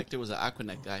 I thought Hector was an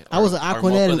Aquanet guy. I was an or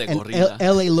Aquanet Moco de and Gorilla.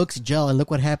 LA looks gel, and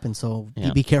look what happened. So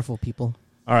Yeah. be careful, people.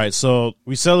 All right, so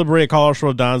we celebrate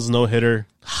Colorado Rodon's no hitter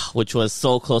Which was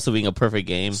so close to being a perfect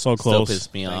game. So Still close.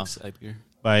 pissed me Thanks, off. Edgar.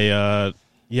 by.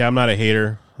 Yeah, I'm not a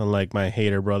hater, unlike my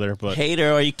hater brother, but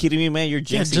Hater, are you kidding me, man? You're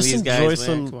jinxing just these enjoy guys, man.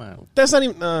 some- Come on. that's not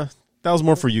even. That was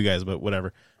more for you guys, but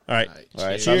whatever. All right, All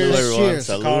right, Cheers. salud, everyone. Cheers.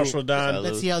 Salud. Colorado Rodon. Salud.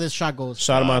 Let's see how this shot goes.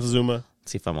 Shot of Montezuma.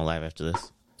 See if I'm alive after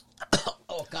this.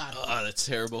 Oh God, Oh, that's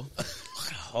terrible.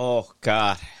 Oh,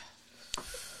 God.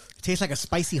 it tastes like a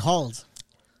spicy Halls.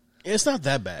 It's not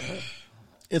that bad.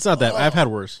 It's not that. I've had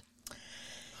worse.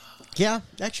 Yeah,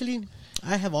 actually,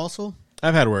 I have also,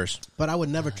 I've had worse. but I would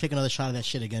never take another shot of that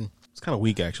shit again. It's kind of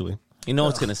weak, actually. You know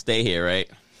it's going to stay here, right?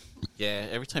 Yeah,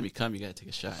 every time you come, you gotta take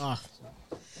a shot. Ah,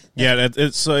 Yeah,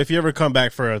 it's so if you ever come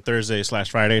back for a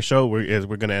Thursday/Friday show,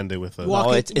 we're gonna end it with a. Walk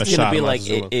Oh, in- it's a going shot to be of like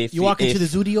Montezuma. if you walk into if- the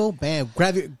studio, bam,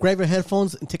 grab your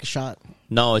headphones and take a shot.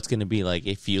 No, it's going to be like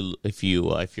if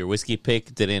your whiskey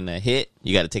pick didn't hit,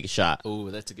 you got to take a shot. Oh,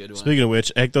 that's a good one. Speaking of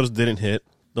which, Hector's didn't hit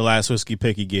the last whiskey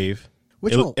pick he gave.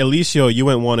 Which one? Elicio, you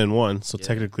went 1-1, so Yeah.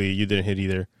 technically you didn't hit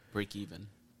either. Break even.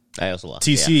 I also lost.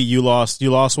 TC, you lost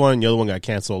one, the other one got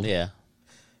canceled. Yeah.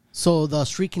 So the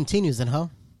streak continues, then, huh?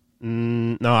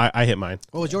 No, I hit mine.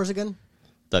 What was yours again?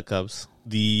 The Cubs.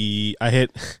 I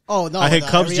hit Oh no, I hit the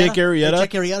Cubs Jake Arrieta,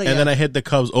 Jake Arrieta, and yeah. then I hit the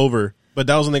Cubs over. But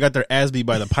that was when they got their ass beat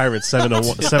by the Pirates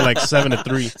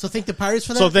 7-3. So thank the Pirates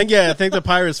for that. So thank the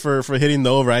Pirates for hitting the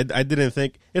over. I didn't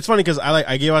think it's funny because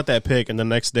I gave out that pick and the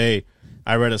next day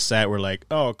I read a stat where like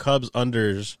Cubs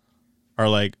unders are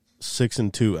like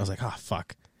 6-2. I was like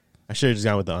fuck, I should have just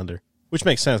gone with the under, which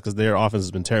makes sense because their offense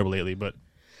has been terrible lately. But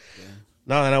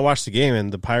no, and I watched the game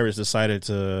and the Pirates decided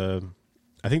to.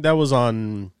 I think that was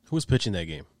on who was pitching that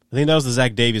game. I think that was the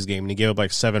Zach Davies game, and he gave up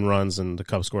like 7 runs, and the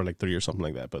Cubs scored like 3 or something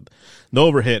like that. But no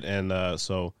over hit, and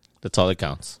so That's all that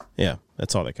counts. yeah,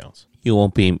 that's all that counts. You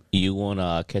won't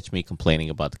catch me complaining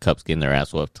about the Cubs getting their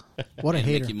ass whooped. What a And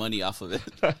hater. making money off of it.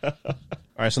 All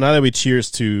right, so now that we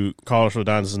cheers to Carlos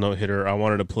Rodon's no hitter, I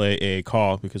wanted to play a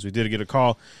call because we did get a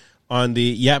call on the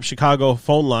Yap Chicago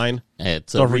phone line.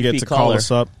 It's Don't a forget repeat to call caller.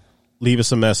 us up. Leave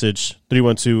us a message,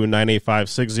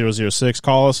 312-985-6006.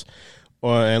 Call us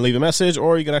and leave a message,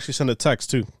 or you can actually send a text,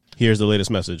 too. Here's the latest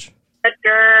message.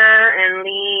 Edgar and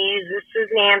Lee, this is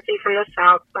Nancy from the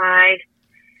South Side.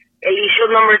 Alicia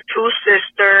number 2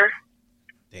 sister.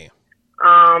 Damn.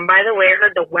 By the way, I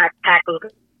heard the Whack Pack was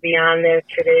going to be on there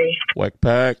today. Whack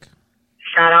pack.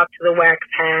 Shout out to the Whack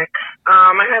Pack.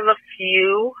 I have a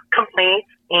few complaints,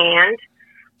 and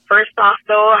first off,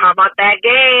 though, how about that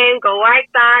game? Go White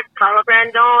Sox, Carlos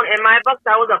Grandon. In my book,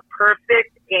 that was a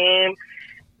perfect game.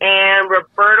 And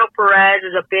Roberto Perez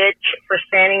is a bitch for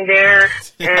standing there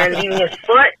and leaving his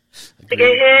foot to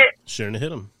get hit. Shouldn't have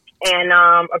hit him. And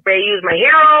Abreu is my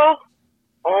hero.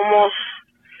 Almost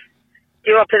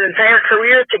gave up his entire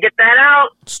career to get that out.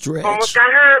 Almost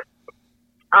got hurt.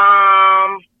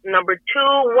 Number 2,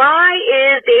 why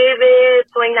is David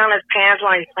pulling down his pants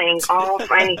while he's playing golf?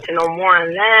 I need to know more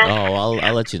on that. Oh,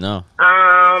 I'll let you know.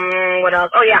 What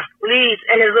else? Oh, yeah, Lee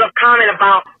and his little comment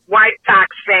about White Sox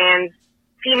fans,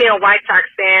 female White Sox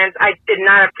fans. I did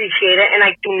not appreciate it, and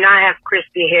I do not have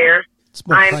crispy hair. It's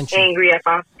more I'm crunchy. angry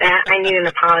about that. I need an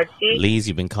apology. Lee's,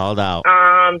 you've been called out.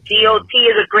 GOT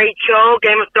is a great show.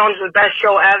 Game of Thrones is the best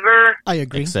show ever. I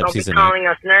agree. Except Don't be season calling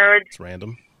us nerds. It's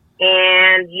random.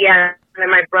 And yeah, let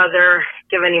my brother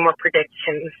give any more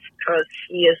predictions because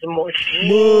he is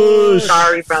mush.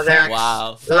 Sorry, brother.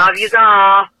 Wow. Love you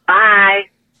all. Bye.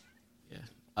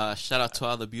 Shout out to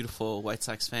all the beautiful White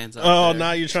Sox fans out Oh, there.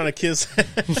 now you're trying to kiss.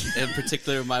 In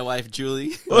particular, my wife,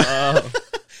 Julie.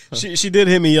 She did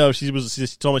hit me up. She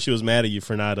told me she was mad at you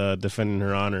for not defending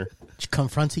her honor. She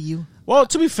confronted you. Well,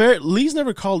 to be fair, Lee's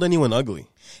never called anyone ugly.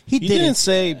 He He didn't. didn't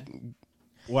say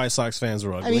White Sox fans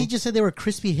were ugly. I mean, he just said they were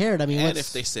crispy haired. I mean, And what's,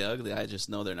 if they say ugly, I just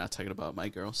know they're not talking about my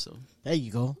girl, so there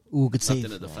you go. Ooh, good nothing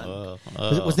save. to defend.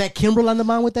 Was that Kimbrel on the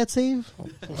mound with that save?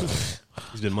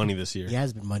 He's been money this year. He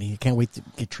has been money. He can't wait to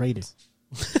get traded.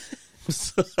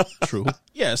 True.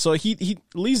 Yeah, so he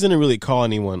Lee's didn't really call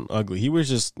anyone ugly. He was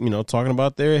just, talking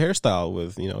about their hairstyle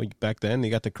with, back then they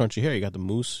got the crunchy hair, you got the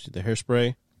mousse, the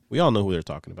hairspray. We all know who they're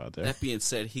talking about there. That being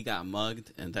said, he got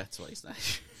mugged, and that's why he's not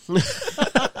here.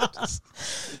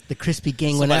 The crispy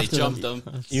gang went Somebody after jumped them.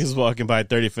 him. He was walking by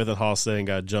 35th and Halstead and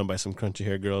got jumped by some crunchy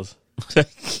hair girls.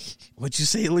 What'd you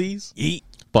say, Lees? Yeet.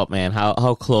 But man, how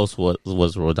close was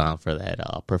Rodon for that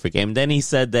perfect game? Then he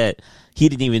said that he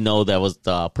didn't even know that was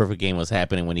the perfect game was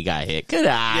happening when he got hit. Get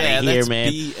out of here, that's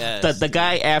man! BS. The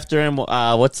guy after him,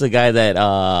 what's the guy that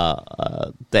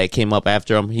that came up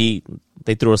after him?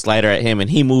 They threw a slider at him and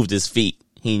he moved his feet.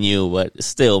 He knew, but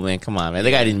still, man, come on, man!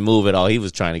 The guy didn't move at all. He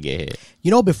was trying to get hit.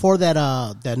 You know, before that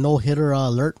no hitter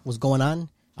alert was going on,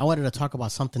 I wanted to talk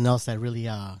about something else that really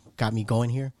got me going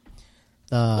here.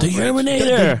 The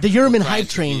Urminator, the Urban hype Grind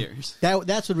train. gears.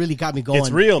 That's what really got me going. It's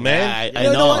real, man. I You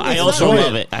know know. what? I It's also not love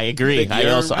real. it. I agree. Big I'm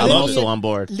Urban. also on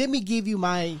board. Let me give you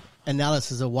my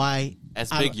analysis of why. As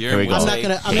I- Big Here we Yerm go. would I'm not say,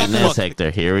 gonna- I'm Hey, not gonna- next sector.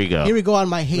 Here we go. Here we go on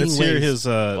my hating Let's hear ways. his.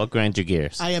 Well, grind your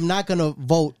gears. I am not going to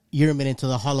vote Yerman into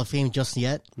the Hall of Fame just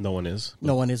yet. No one is.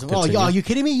 No one is. Oh, Continue. are you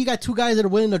kidding me? You got two guys that are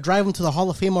willing to drive him to the Hall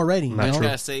of Fame already. You Not know? true. I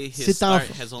gotta say, his Sit down start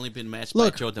for- has only been matched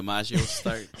Look. by Joe DiMaggio's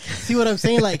start. See what I'm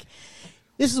saying? Like,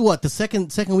 this is what the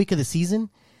second week of the season.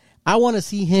 I want to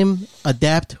see him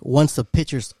adapt once the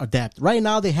pitchers adapt. Right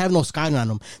now, they have no scouting on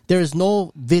him. There is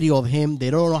no video of him. They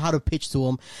don't know how to pitch to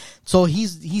him, so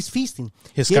he's feasting.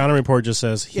 His Give- scouting report just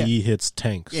says he Yeah. hits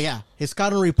tanks. Yeah. His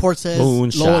scouting report says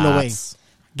Moon low and away. shots.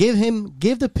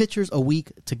 Give the pitchers a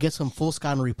week to get some full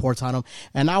scouting reports on him,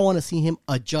 and I want to see him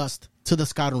adjust to the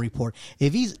scouting report.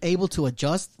 If he's able to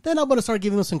adjust, then I'm going to start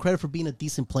giving him some credit for being a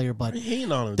decent player. But You're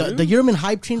hating on him, the dude. Yerman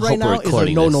hype train right Hope we're now is a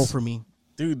recording no-no this. for me.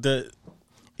 Dude,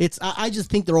 I just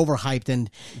think they're overhyped, and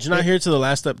did you not hear to the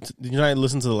last did you not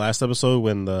listen to the last episode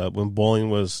when Bowling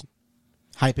was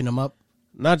hyping him up.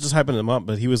 not just hyping him up,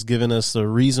 but he was giving us the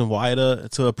reason why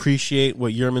to appreciate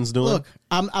what Yerman's doing. Look,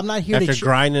 I'm not here After to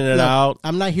grinding it out.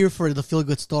 I'm not here for the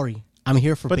feel-good story. I'm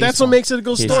here for But baseball. that's what makes it a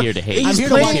good He's story. here to hate. He's I'm here to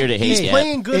playing, watch- here to hate, he's yeah.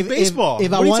 playing good baseball.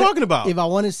 What are you want- talking about? If I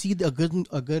want to see a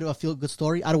feel good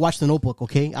story, I'd watch The Notebook.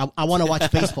 Okay, I want to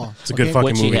watch baseball. It's a good okay? fucking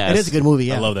Which he movie. has. It is a good movie.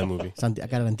 Yeah, I love that movie. It's on, I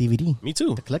got it on DVD. Me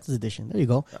too. The collector's edition. There you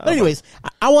go. But anyways,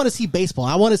 I want to see baseball.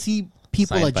 I want to see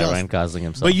people Signed by adjust. Ryan Gosling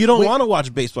himself. But you don't Wait. want to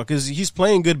watch baseball because he's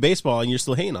playing good baseball and you're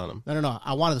still hating on him. No.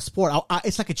 I wanted the sport.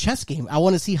 It's like a chess game. I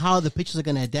want to see how the pitchers are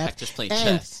going to adapt. Just playing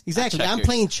And- chess, Exactly. not I'm checkers.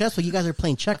 playing chess, but you guys are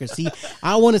playing checkers. See,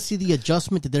 I want to see the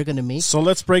adjustment that they're going to make. So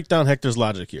let's break down Hector's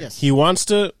logic here. Yes. He wants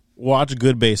to watch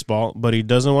good baseball, but he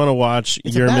doesn't want to watch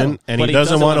It's a battle. Yerman, and But he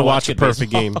doesn't want to watch a good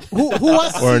perfect game. baseball. Who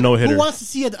wants to Or a see, no-hitter. Who wants to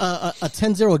see a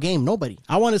 10-0 game? Nobody.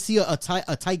 I want to see a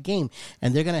tight game,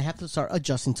 and they're going to have to start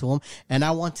adjusting to him. And I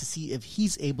want to see if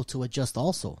he's able to adjust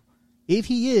also. If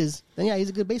he is, then yeah, he's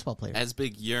a good baseball player. As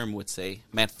Big Yerm would say,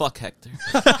 man, fuck Hector.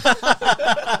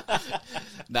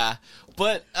 Nah.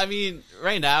 But, I mean,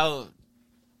 right now,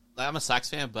 I'm a Sox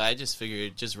fan, but I just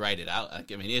figured just write it out.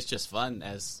 Like, I mean, it's just fun,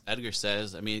 as Edgar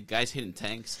says. I mean, guy's hitting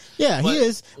tanks. Yeah, he But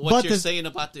is, What but you're the- saying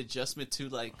about the adjustment, too,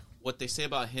 like, what they say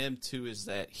about him, too, is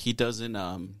that he doesn't,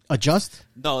 Adjust.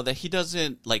 no, that he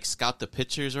doesn't, like, scout the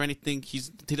pitchers or anything. He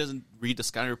doesn't read the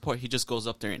scouting report. He just goes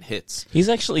up there and hits. He's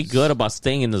actually good about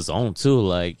staying in the zone too.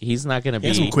 Like he's not going to He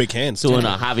has be some quick hands, doing too.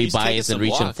 a Javi He's taking bias and some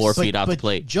reaching walks. 4 feet off the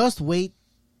plate. Just wait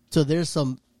till there's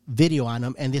some video on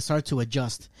him and they start to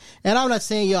adjust. And I'm not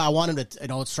saying, I want him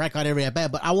to strike out every at bat,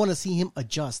 but I want to see him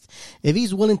adjust. If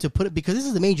he's willing to put it, because this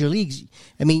is the major leagues.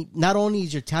 I mean, not only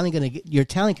is your talent your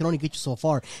talent can only get you so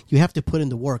far. You have to put in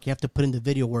the work. You have to put in the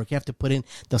video work. You have to put in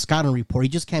the scouting report. You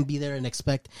just can't be there and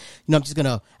expect,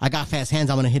 I got fast hands.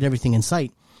 I'm going to hit everything in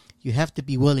sight. You have to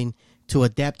be willing to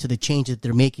adapt to the change that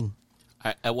they're making.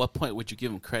 At what point would you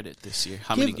give him credit this year?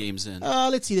 How many Give- games in?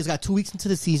 Let's see. There's got 2 weeks into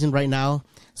the season right now,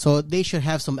 so they should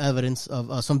have some evidence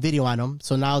of some video on him.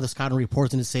 So now the scouting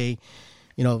report's going to say,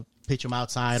 pitch him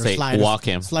outside or Say, sliders, walk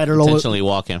him. slider low, Intentionally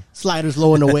walk him. sliders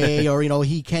low and away, or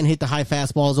he can hit the high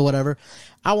fastballs or whatever.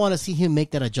 I want to see him make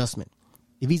that adjustment.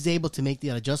 If he's able to make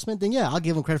that adjustment, then yeah, I'll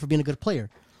give him credit for being a good player.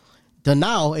 Then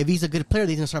now, if he's a good player,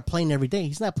 he's going to start playing every day.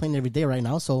 He's not playing every day right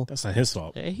now, so That's not his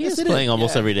fault. Yeah, he Yes, is it playing is.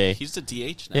 almost Yeah, every day. He's the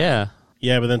DH now. Yeah.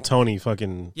 Yeah, but then Tony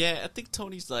fucking. Yeah, I think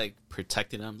Tony's like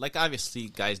protecting him. Like obviously,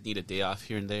 guys need a day off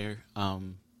here and there.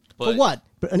 But what?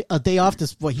 A day off?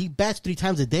 He bats 3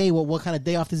 times a day. What kind of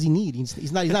day off does he need?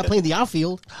 He's not playing the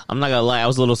outfield. I'm not gonna lie, I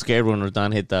was a little scared when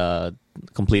Rodon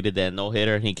completed that no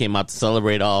hitter and he came out to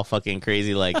celebrate all fucking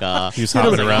crazy like He was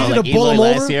hopping around. He's gonna pull Eloy him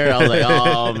last over? year. I was like,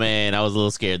 oh man, I was a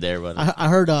little scared there, but I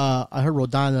heard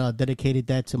Rodon dedicated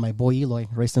that to my boy Eloy.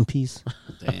 Rest in peace.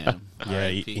 Damn. Yeah,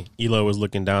 R.I.P. Elo was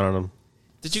looking down on him.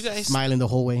 Did you guys? Smiling the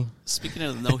whole way. Speaking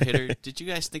of the no hitter, did you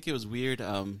guys think it was weird?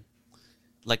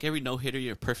 Like every no hitter,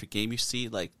 your perfect game you see,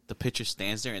 like the pitcher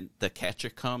stands there and the catcher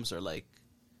comes, or like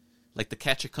Like the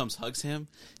catcher comes, hugs him,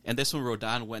 and this one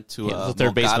Rodon went to the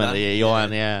third baseman,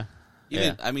 Yohan, yeah.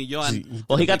 Even, I mean, Yohan.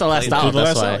 Well, he got the last play out. there.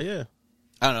 That's why. yeah.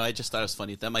 I don't know. I just thought it was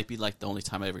funny. That might be like the only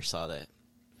time I ever saw that,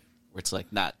 where it's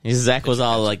like not. Zach was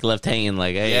all like left hanging,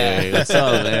 like, "Hey, what's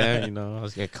up, man?" You know, I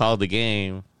was get called the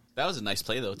game. That was a nice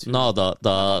play though too. No,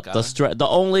 the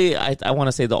only I want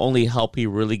to say the only help he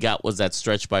really got was that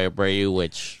stretch by Abreu,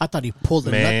 which I thought he pulled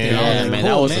the nut Man. there. I was yeah, like, man,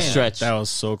 that oh, was man. a stretch. That was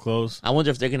so close. I wonder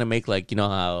if they're gonna make like you know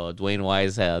how Dwayne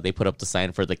Wise they put up the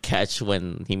sign for the catch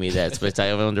when he made that switch.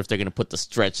 I wonder if they're gonna put the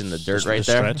stretch in the dirt right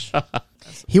there. Stretch.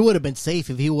 He would have been safe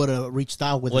if he would have reached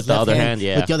out with his the left other hand,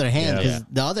 yeah. With the other hand, Yeah. because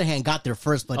the other hand got there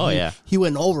first, but Oh, yeah. he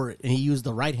went over it and he used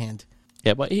the right hand.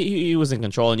 Yeah, but he was in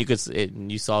control,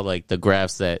 and you saw like the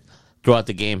graphs that throughout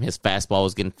the game his fastball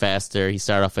was getting faster. He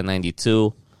started off at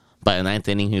 92. By the ninth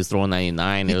inning, he was throwing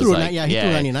 99. He It was threw like, he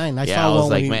threw 99. I yeah, saw I was one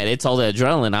like, when man, it's all the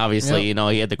adrenaline. Obviously, Yep. you know,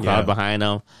 he had the crowd Yeah. behind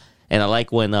him, and I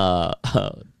like when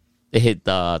it hit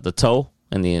the toe,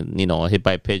 and then you know, hit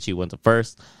by pitch, he went to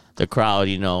first. The crowd,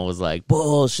 you know, was like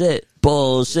bullshit.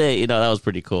 You know, that was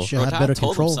pretty cool. should have Rodon better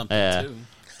told him control. something Yeah. too.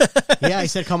 Yeah, he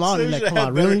said, "Come on!" And like, come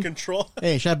on, better really? control.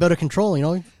 Hey, should have better control. You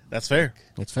know, That's fair.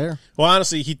 it's fair. Well,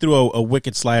 honestly, he threw a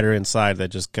wicked slider inside that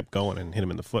just kept going and hit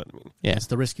him in the foot. I mean, Yeah, That's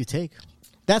the risk you take.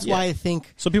 That's why I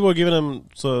think so people are giving him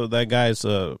that guy's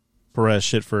Perez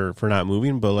shit for not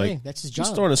moving, but like Hey, that's his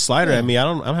just job. throwing a slider Yeah. at me. I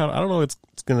don't know. It's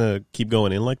gonna keep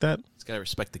going in like that. He's got to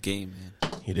respect the game,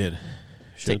 man. He did.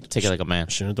 take it like a man.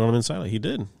 Shouldn't have thrown him inside. He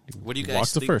did. What do you He guys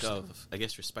walked the think first. of? I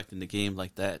guess respecting the game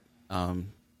like that.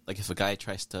 Like if a guy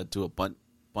tries to do a bunt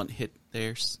hit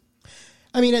theirs.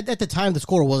 I mean, at the time the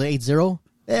score was 8-0.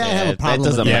 Yeah, I have Yeah, a that problem.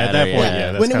 doesn't with Yeah, at that matter, point, yeah.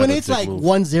 yeah. that's when kind when of a it's dick like move.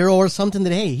 1-0 or something,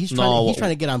 then hey, he's trying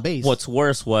to get on base. What's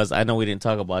worse was I know we didn't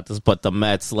talk about this, but the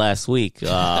Mets last week,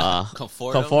 Conforto?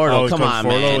 Oh, come on, Conforto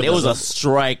man, with it was the- a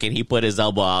strike, and he put his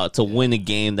elbow out to win the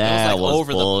game. That like was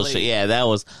over the bullshit. plate. Yeah, that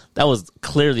was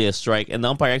clearly a strike, and the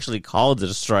umpire actually called it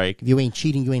a strike. If you ain't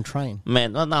cheating, you ain't trying.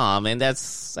 Man, no, man,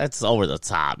 that's over the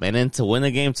top, man. And to win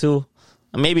the game too.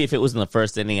 Maybe if it was in the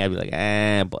first inning, I'd be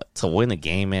like, but to win the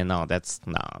game, man, that's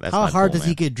How not hard cool, does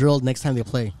he man. get drilled next time they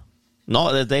play?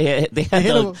 No, they had hit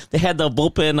him. they had the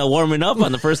bullpen warming up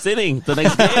on the first inning. The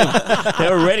next game,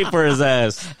 they were ready for his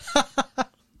ass.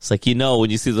 It's like when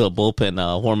you see the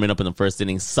bullpen warming up in the first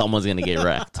inning, someone's gonna get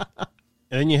wrecked. And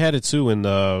then you had it too in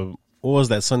the what was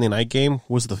that Sunday night game?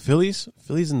 Was it the Phillies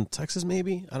in Texas?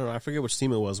 Maybe I don't know. I forget which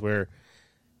team it was where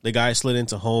the guy slid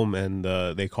into home and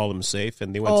they called him safe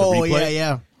and they went to replay.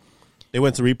 yeah. They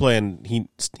went to replay and he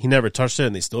never touched it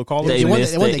and they still called him. They won the-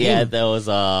 missed they won it. the Yeah, game. that was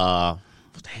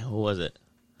who was it?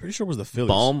 Pretty sure it was the Phillies.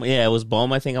 Bohm. Yeah, it was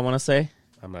Bohm. I think I want to say.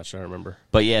 I'm not sure. I remember.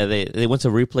 But yeah, they went to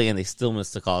replay and they still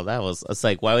missed the call. It's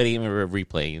like why would they even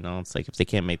replay? It's like if they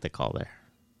can't make the call there.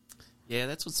 Yeah,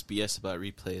 that's what's BS about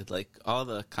replay. Like all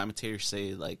the commentators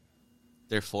say, like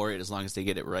they're for it as long as they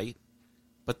get it right.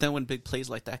 But then when big plays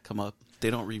like that come up, they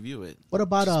don't review it. What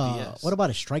about Just BS. what about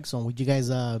a strike zone? Would you guys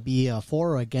be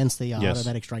for or against the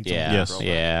automatic strike zone? Yeah, Yes.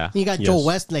 yeah. You got Yes. Joe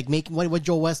West like making what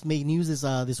Joe West made news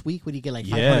this week. Would he get like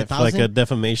Yeah, 500,000? like a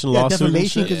defamation Yeah, lawsuit. and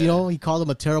defamation shit. because he called him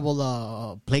a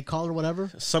terrible play call or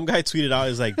whatever. Some guy tweeted out,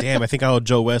 "He's like, damn, I think I owe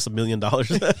Joe West $1 million."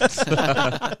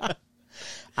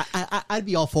 I'd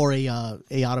be all for a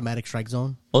automatic strike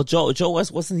zone. Well, Joe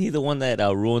West, wasn't he the one that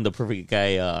ruined the perfect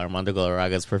guy, Armando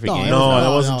Galarraga's perfect game? No, that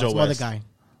wasn't Joe some West. Other guy.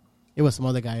 It was some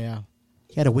other guy. Yeah,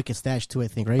 he had a wicked stash too. I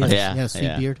think right. Oh, He yeah, had a sweet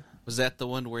yeah. beard. Was that the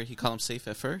one where he called him safe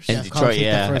at first? In Yeah, Detroit, Colin Kaepernick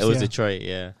yeah, first, it was yeah. Detroit,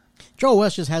 yeah. Joe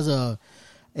West just has a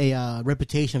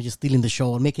reputation of just stealing the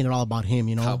show and making it all about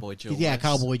him. Cowboy Joe Yeah, West.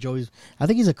 Cowboy Joe. I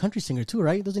think he's a country singer too,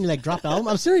 right? Doesn't he like drop the album?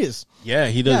 I'm serious. Yeah,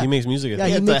 he does. Yeah. He makes music. I Yeah,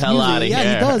 think. he Get the makes hell music. out of Yeah,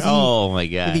 here. he does. Oh, my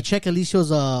If you God. check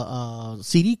Alicio's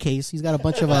CD case, he's got a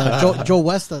bunch of Joe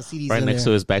West CDs Right in next to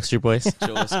there. his Backstreet Boys.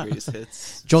 Joe's greatest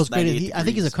hits. Joe's It's greatest. 98 I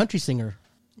think he's a degrees. country singer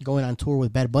going on tour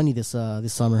with Bad Bunny this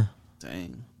summer.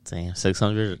 Dang. Damn,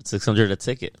 600 a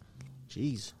ticket.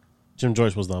 Jeez. Jim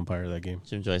Joyce was the umpire of that game.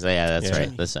 Jim Joyce. Yeah, that's Yeah.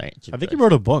 right. That's right. Jim I think he Joyce.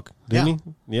 wrote a book, didn't Yeah.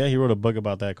 he? Yeah, he wrote a book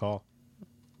about that call.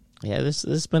 Yeah,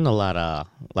 there's been a lot of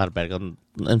bad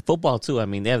in football too. I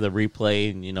mean, they have the replay,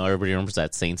 and everybody remembers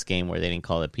that Saints game where they didn't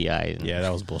call it PI. And, Yeah,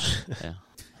 that was bullshit. yeah.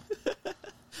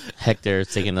 Hector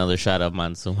taking another shot of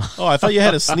Monsoon. Oh, I thought you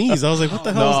had a sneeze. I was like, what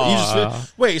the hell? No. You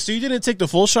just wait, so you didn't take the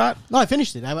full shot? No, I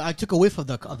finished it. I took a whiff of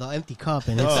the empty cup,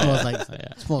 and it smells like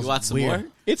it smells You want some weird. more?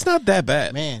 It's not that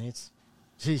bad. Man, it's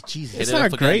Jesus. Hit It's it not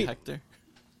up again, great. Hector.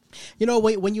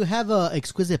 When you have a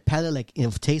exquisite palate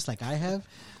of taste like I have,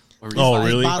 Or Oh, refined-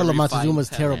 really? a bottle a of Montezuma refined is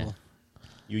palate. terrible.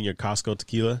 You and your Costco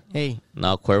tequila. Hey,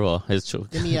 No, Cuervo. His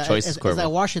give me choice is as I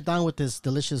Cuervo. wash it down with this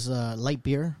delicious light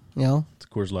beer. You know, It's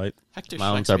Coors Light. Hector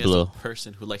Mountains strikes are me as blue. a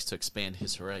person who likes to expand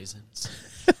his horizons.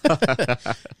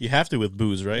 You have to with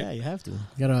booze, right? yeah, you have to. You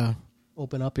gotta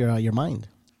open up your mind.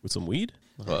 With some weed.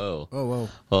 Whoa. Whoa.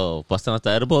 Oh, busting out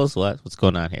the edibles? What's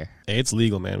going on here? Hey, it's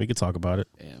legal, man. We could talk about it.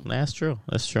 Damn. That's true.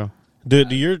 That's true. Do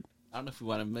your I don't know if we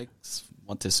want to mix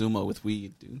Montezuma with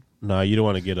weed, dude. nah. You don't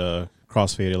want to get a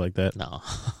crossfader like that. No.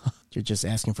 You're just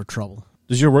asking for trouble.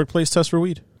 Does your workplace test for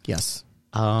weed? Yes,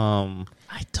 I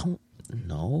don't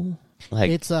know.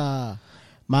 Like, it's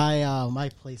my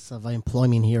place of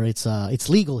employment here. It's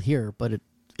legal here, but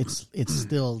it's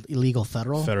still illegal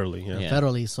Federally, yeah. Yeah.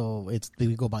 federally. So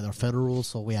we go by the federal rules.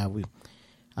 So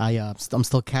I'm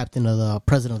still captain of the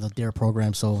president of the DARE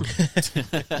program. So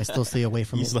I still stay away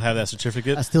from You it. still have that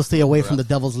certificate? I still stay away from the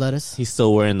devil's lettuce. he's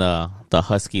still wearing the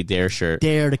Husky Dare shirt.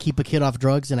 Dare to keep a kid off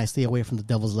drugs, and I stay away from the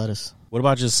devil's lettuce. What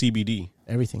about just CBD?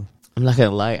 Everything. I'm not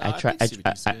gonna lie. I think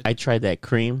CBD's good. I tried that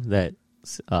cream, that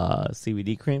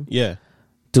CBD cream. Yeah.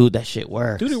 Dude, that shit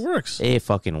works. Dude, it works. It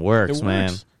fucking works, It man.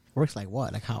 works. Works like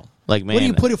what? Like how? Like, man, What do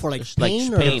you put it for? Like just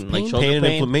pain or pain, like shoulder Pain and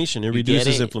pain. inflammation. It You reduces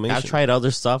get it. inflammation. I've tried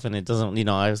other stuff and it doesn't.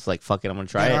 I was like, fuck it, I'm gonna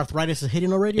try That it. arthritis is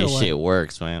hitting already, or This what? shit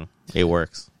works, man. It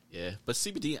works. Yeah, but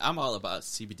CBD, I'm all about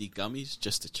CBD gummies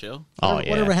just to chill. Oh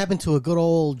Whatever yeah. happened to a good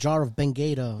old jar of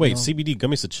Bengay? Wait, CBD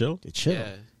gummies to chill? to chill. Yeah,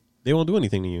 They won't do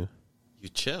anything to you. you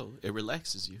chill. It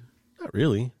relaxes you. Not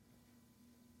really.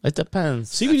 It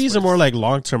depends. CBDs what are more it's- like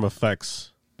long term effects.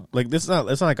 Like it's not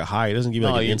like a high. It doesn't give you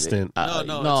like an you- instant. No,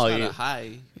 no, it's not you- a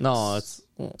high. no, it's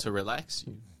to relax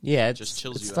you. yeah, it's just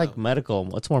chills it's you like out.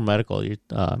 medical. It's more medical. I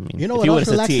mean, You know if what you would else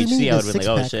have said relaxes me? THC, I would The have been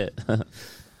like, oh six-pack. shit.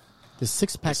 The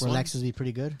 6-pack This one? relaxes me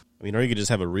pretty good. I mean, or you could just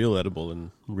have a real edible and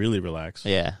really relax.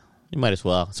 Yeah, you might as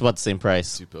well. It's about the same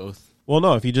price. Do both. Well,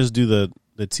 no, if you just do the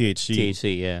THC,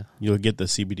 THC, yeah. you'll get the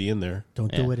CBD in there.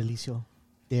 Don't Yeah. do it, Alicio.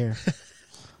 Dare.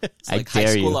 It's I like high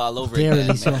dare school you. all over Dare, again.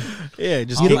 Alicio. man. Yeah,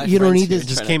 just All You my don't friends need here this-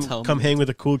 just trying to tell come me- hang with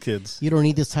the cool kids. You don't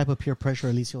need this type of peer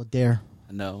pressure, Alicio. Dare.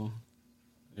 No,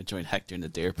 I'm gonna join Hector in the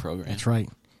DARE program. That's right.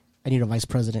 I need a vice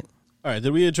president. All right,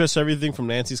 did we address everything from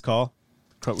Nancy's call?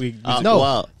 No.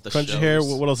 Well, The Crunchy shows. hair.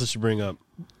 What else did she bring up?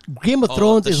 Game of Oh,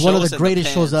 Thrones the is one of shows the and the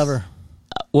greatest shows pans. ever.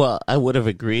 I would have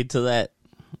agreed to that,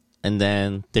 and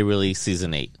then they released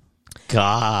season 8.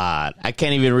 God, I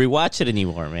can't even rewatch it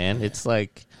anymore, man. It's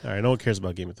like, All right, no one cares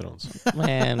about Game of Thrones.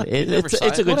 man, never it's saw a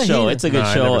it? good What a show. hater. It's a good No,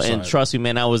 I show, never saw and it. trust me,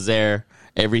 man, I was there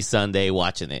every Sunday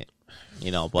watching it.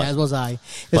 But As was I.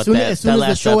 but As soon that- as that the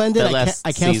last show ep- ended, that last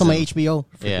I canceled my season. HBO.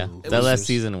 yeah, Freaking that last losers.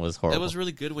 season was horrible. That was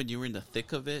really good when you were in the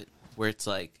thick of it, where it's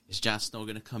like, is Jon Snow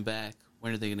gonna come back?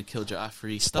 When are they gonna kill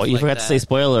Joffrey? Stuff Oh, you like forgot that. to say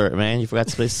spoiler, man. You forgot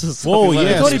to say. Whoa, yeah,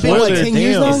 It's only been like spoiler, 10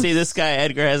 years damn. now? You see, this guy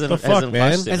Edgar hasn't The fuck, hasn't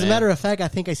man? watched it. As a man. matter of fact, I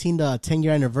think I seen the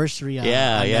 10-year anniversary on,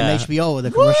 Yeah, on, yeah. on HBO,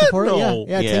 the commercial for it. No.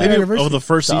 Yeah, Yeah. 10-year Maybe anniversary. the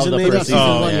first Oh, season, the maybe. first season,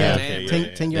 Oh, one, yeah.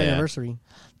 okay, 10-year Yeah. anniversary.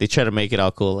 They try to make it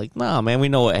all cool. Like, nah, man, we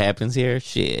know what happens here.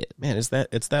 Shit. Man, it's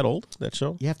that old, that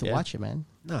show? You have to Yeah. watch it, man.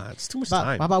 Nah, it's too much How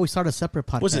time. about we start a separate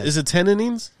podcast? What's it? Is it 10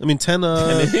 innings? I mean, 10.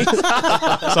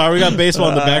 Sorry, we got baseball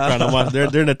in the background.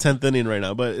 They're in the 10th inning right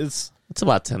now, but it's It's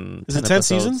about 10. Is it 10 episodes.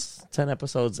 seasons? 10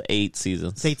 episodes, 8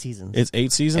 seasons. It's 8 seasons.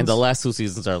 8 seasons. And the last 2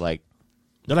 seasons are like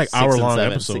They're like 6 and hour long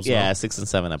 7. episodes. Yeah, no? 6 and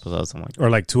 7 episodes. I'm like, or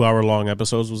like 2 hour long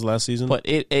episodes was last season. but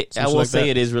I Something will like say that.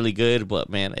 it is really good. But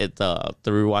man, the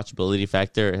rewatchability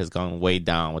factor has gone way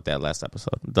down with that last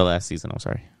episode, the last season. I'm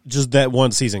sorry. just that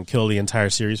one season killed the entire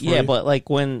series. For Yeah, you? but like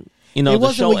when It the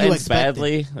wasn't show what you ends expected.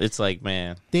 badly, it's like,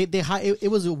 man, It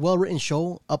was a well written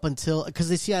show up until because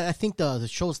they see. I think the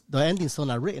ending's still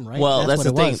not written, right? well, that's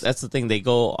the what it thing. was. That's the thing. They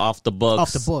go off the books.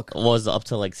 Off the book. Was up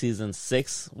to like season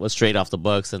 6 was straight off the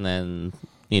books, and then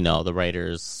the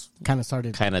writers kind of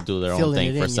started. kind of do their own filling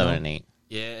thing it for in, 7 you know? and 8.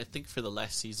 Yeah, I think for the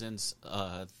last seasons,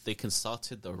 they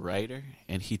consulted the writer,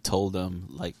 and he told them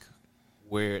like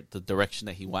where the direction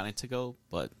that he wanted to go,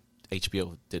 but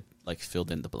HBO did like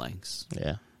filled in the blanks.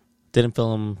 Yeah, didn't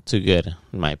feel them too good,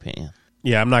 in my opinion.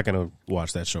 yeah, I'm not gonna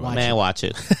watch that show. Watch Man, watch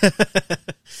it.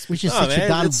 We should Oh, sit you man,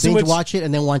 down, it's too binge much- watch it,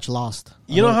 and then watch Lost.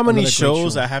 You know how many Another great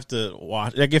shows show. I have to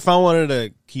watch? Like if I wanted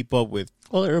to keep up with,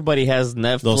 Well, everybody has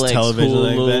Netflix, Those television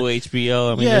like Hulu,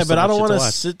 HBO. I mean, yeah, there's so but I much don't shit want to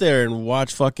watch. sit there and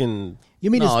watch fucking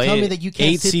You mean No, to tell me it- that you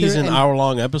can't 8 sit season there and, hour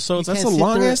long episodes? you That's a can't sit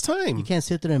long there- ass time. You can't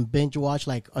sit there and binge watch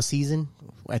like a season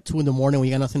at 2 a.m. when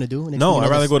you got nothing to do. Next No, thing you I'd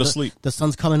know, rather go to the- sleep. The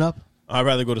sun's coming up. I'd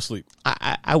rather go to sleep.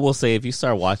 I will say, if you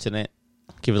start watching it,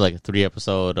 give it like a 3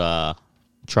 episode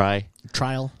try.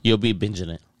 Trial. You'll be binging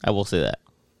it. I will say that.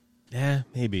 Yeah,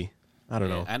 maybe. I don't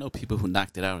know. I know people who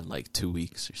knocked it out in like 2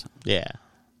 weeks or something. Yeah.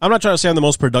 I'm not trying to say I'm the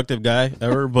most productive guy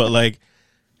ever, but like,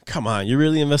 come on, you're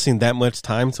really investing that much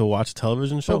time to watch a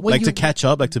television show, But when like you- to catch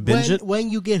up, like to binge it. When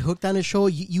you get hooked on a show,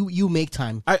 you make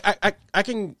time. I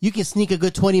can. You can sneak a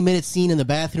good 20-minute scene in the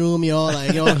bathroom, you know,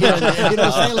 like here and there, you know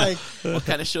what I'm saying? Like, What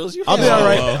kind of shows you? I'll be all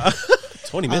right.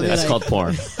 20 minutes. That's like- called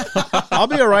porn. I'll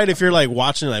be all right if you're like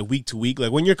watching like week to week,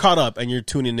 like when you're caught up and you're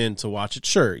tuning in to watch it.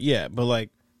 Sure, yeah, but like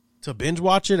to binge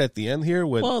watch it at the end here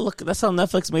with. Well, look, that's how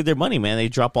Netflix made their money, man. They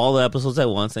drop all the episodes at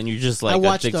once, and you're just like I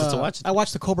watched addicted to watch it. I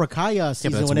watched the Cobra Kai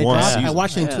season that's when it one dropped. I season.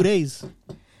 watched it in 2 days.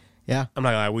 Yeah. I'm not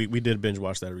gonna lie, we did binge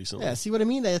watch that recently. Yeah, see what I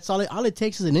mean? That's all it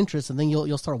takes is an interest, and then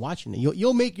you'll start watching it.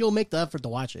 You'll make the effort to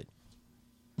watch it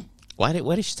Why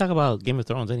did she talk about Game of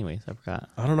Thrones anyways? I forgot.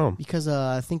 I don't know. because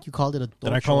I think you called it a.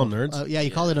 Did I call them nerds? Yeah,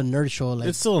 you called it a nerd show. Like,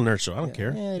 It's still a nerd show. I don't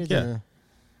care. Yeah, it is. Yeah,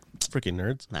 freaking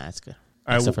nerds. Nah, it's good.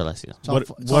 All right, Except for last season. It's all, What-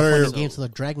 it's what all are- fun and games till the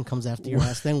dragon comes after your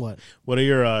ass. Then what? What are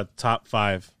your top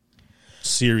 5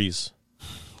 series?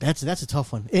 That's a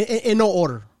tough one. In no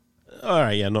order. All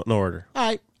right, yeah, no order. All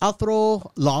right, I'll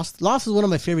throw Lost. Lost is one of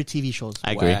my favorite TV shows.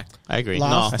 I agree. Whack. I agree.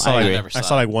 Lost. No, I saw I like agree. never I saw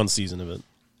saw it. like one season of it.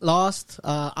 Lost.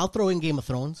 I'll throw in Game of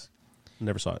Thrones.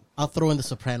 Never saw it. I'll throw in The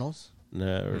Sopranos.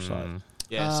 Never saw it.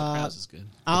 Yeah, Sopranos is good.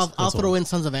 I'll throw in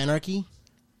Sons of Anarchy.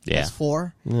 Yeah. That's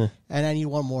 4. Yeah. And I need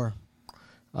one more.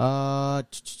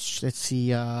 Let's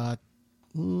see.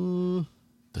 The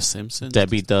Simpsons.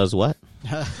 Debbie does what?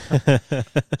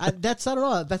 I don't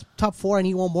know. That's top 4. I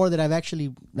need one more that I've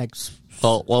actually like.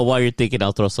 Well, while you're thinking,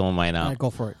 I'll throw some of mine All out. right, go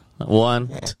for it. One,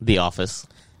 The Office.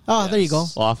 Oh, there you go.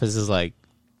 Office is like,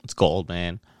 it's gold,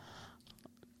 man.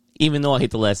 Even though I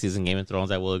hate the last season Game of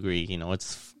Thrones, I will agree. You know,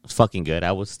 it's fucking good.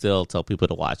 I would still tell people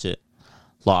to watch it.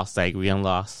 Lost, I agree on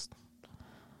Lost.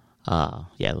 Yeah,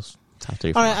 those top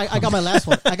 3. All right, I got my last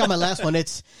one.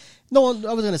 It's no.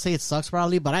 I was gonna say it sucks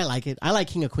probably, but I like it. I like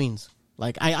King of Queens.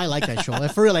 Like I like that show.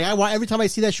 Like, for real, like every time I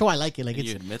see that show, I like it. Like Can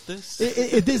you it's admit this?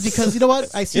 it is because you know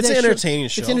what I see. It's that an entertaining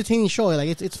show. It's an entertaining show.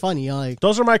 Like it's funny. You know, like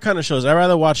Those are my kind of shows. I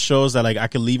rather watch shows that like I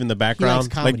could leave in the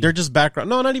background. comedy. Like they're just background.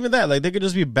 No, not even that. Like they could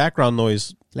just be background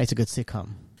noise. likes a good sitcom.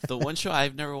 The one show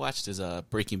I've never watched is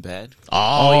Breaking Bad.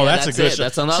 Oh, yeah, that's a good it. show.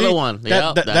 That's another See, one.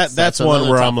 that- Yep, that- that's another one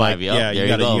where top I'm like, 5. Yep, yeah, you there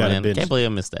gotta- go, you gotta man. binge. Can't believe I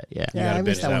missed that. Yeah, Yeah, I gotta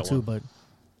missed binge that one that too. one. But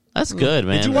that's good,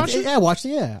 man. Did you watch it? yeah, I watched it.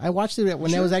 Yeah, I watched it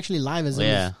when it was actually live. As it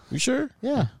Yeah. was, You sure?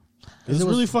 yeah. It's It was-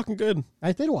 really fucking good.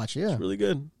 I did watch it. Yeah, Really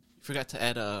good. You forgot to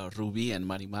add Ruby and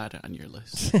Marimar on your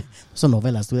list. so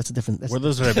novelas, dude. That's a different. That's Where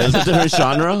does It's a Rebelde, different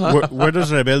genre. Huh? where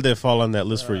does Rebelde fall on that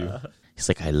list for you? He's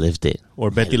like, I lived it.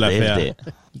 Or Betty La I lived Fea?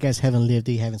 it. you guys haven't lived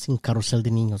it. You haven't seen Carrusel de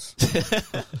Niños.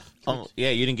 Oh, yeah,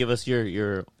 you didn't give us your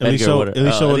Alicia, Edgar, Alicia, what-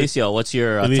 Alicia, what's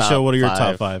your Alicia, top what are your 5?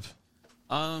 top 5?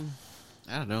 I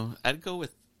don't know. I'd go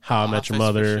with How I The Met Your Office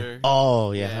for Mother. sure.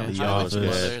 Oh, yeah. Yeah, The How I Met Your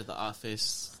Office. Mother, The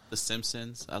Office, The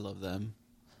Simpsons. I love them.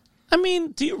 I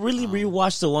mean, do you really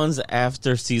rewatch the ones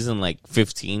after season like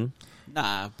 15?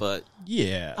 Nah, but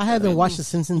Yeah. I haven't watched The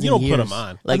Simpsons. You in don't put years. them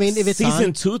on. Like, I mean, if it's season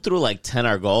on, 2 through like 10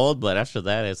 are gold, but after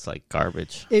that, it's like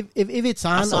garbage. if it's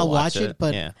on, still I'll watch watch it, it.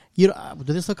 But yeah. you know,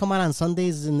 do they still come out on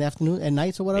Sundays in the afternoon and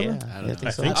nights or whatever? Yeah, I don't know.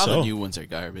 I think All so. the new ones are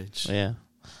garbage. Yeah.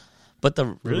 But the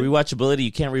rewatchability,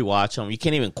 you can't rewatch them. You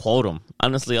can't even quote them.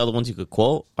 Honestly, all the ones you could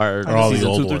quote are all the season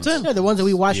old 2 through ones. 10. Yeah, the ones that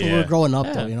we watched when we Yeah. were growing up,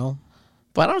 Yeah. though. You know,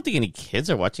 But I don't think any kids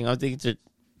are watching. I think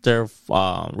they're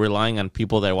relying on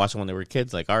people that watched them when they were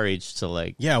kids, like our age, to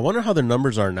like. Yeah, I wonder how their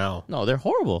numbers are now. No, they're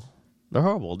horrible. They're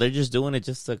horrible. They're just doing it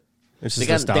just to. It's They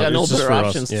just got nostalgia. no It's just better for us.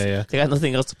 options. Yeah, yeah. They got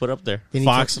nothing else to put up there. They need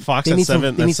Fox some- Fox they at need some-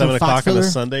 7 they at need some 7 o'clock Fox on a filler.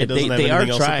 Sunday doesn't have They are anything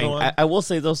else to trying. put on. I will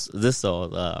say this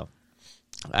though.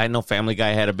 I know Family Guy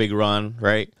had a big run,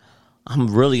 right?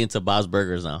 I'm really into Bob's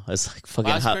Burgers now. It's like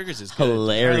fucking Bob's Burgers is good.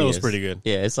 hilarious. That was pretty good.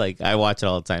 Yeah, it's like I watch it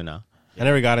all the time now. I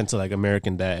never got into like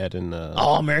American Dad and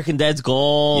Oh, American Dad's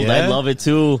gold. Yeah? I love it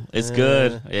too. It's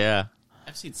good. Yeah.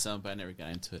 I've seen some, but I never got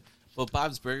into it. But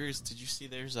Bob's Burgers, did you see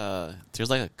there's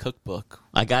like a cookbook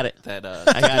I got it. that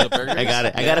I got it. burgers? I got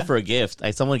it. I got it for a gift.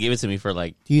 Someone gave it to me for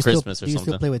like do you Christmas still or do you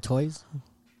something. still play with toys?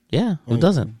 Yeah, who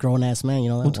doesn't? Grown ass man, you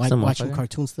know, Who doesn't, watching motherfucker?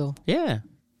 cartoons still. Yeah,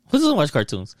 who doesn't watch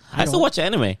cartoons? I still don't. watch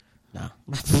anime. No.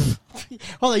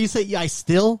 Hold on, you say I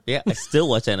still? Yeah, I still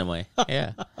watch anime.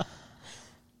 Yeah.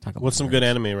 what's some good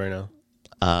anime right now?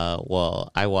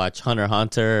 Well, I watch Hunter x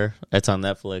Hunter. It's on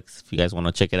Netflix. If you guys want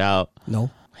to check it out. No.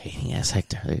 Hating ass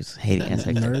Hector. There's hating ass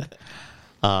Hector. Nerd.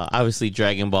 Obviously,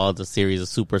 Dragon Ball, the series of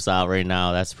Super out right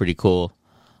now. That's pretty cool.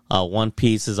 One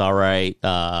Piece is all right.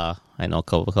 I know a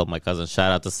couple of my cousins.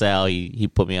 Shout out to Sal. He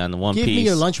put me on the One Give Piece. me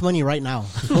your lunch money right now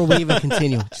before we even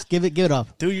continue. Just give it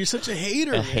up. Dude, you're such a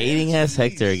hater. man. Hating ass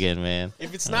Hector again, man.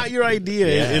 If it's not your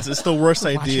idea, it's the worst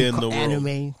idea in the world.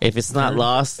 Anime. If it's not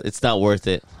lost, it's not worth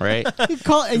it, right? You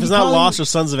call, If it's not Lost or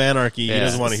Sons of Anarchy, he Yeah.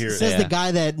 doesn't want to hear it. Says Yeah. the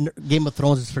guy that Game of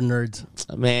Thrones is for nerds.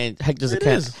 Man, Hector's It the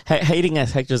kind. is. Hating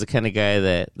ass Hector's the kind of guy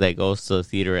that goes to the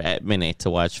theater at midnight to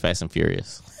watch Fast and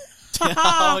Furious.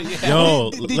 Oh yeah.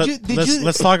 Yo, Did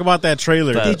let's talk about that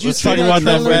trailer. Did you Let's see talk that about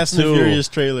that trailer? Fast and No. Furious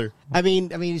trailer. I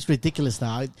mean, it's ridiculous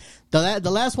now.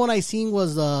 The last one I seen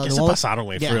was Que the se one. pasaron,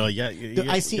 güey, for real.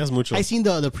 Yeah, I seen ya es mucho. I seen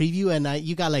the preview, and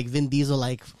you got like Vin Diesel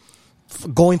like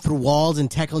going through walls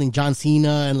and tackling John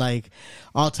Cena and like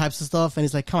all types of stuff, and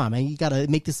it's like, come on, man, you gotta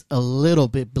make this a little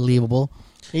bit believable.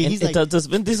 He's like, Does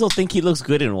Vin Diesel think he looks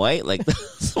good in white? Like,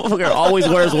 this motherfucker always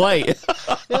wears white.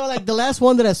 like the last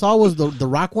one that I saw was the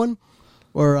Rock one.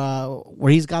 Where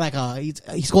he's got like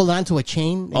he's holding on to a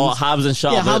chain. and Oh, he's- Hobbs and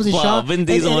Shaw. Yeah, Hobbs and Wow, Shaw. Vin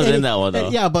Diesel was in that one, though.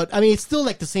 Yeah, but I mean, it's still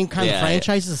like the same kind of Yeah,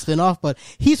 franchise, it's a spinoff. But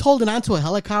he's holding on to a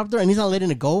helicopter and he's not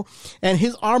letting it go. And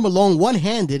his arm alone,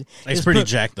 one-handed, He's is pretty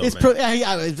jacked, though, It's man.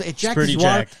 it jacked pretty his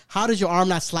arm. jacked. How does your arm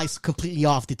not slice completely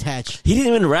off, detach? He didn't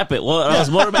even wrap it. Well, I was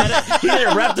more mad at he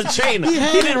didn't wrap the chain. He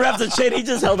didn't wrap the chain. He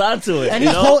just held on to it. And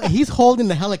you know? he's holding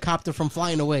the helicopter from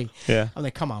flying away. Yeah. I'm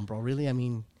like, come on, bro, really? I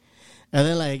mean, and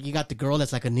then like you got the girl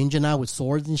that's like a ninja now with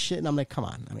swords and shit, and I'm like, come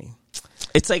on, I mean.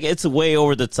 It's like it's way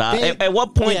over the top. They- At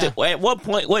what point? yeah.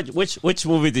 Which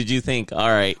movie did you think? All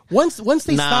right, Once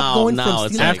they No, stopped going no, from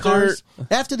it's stealing like- cars,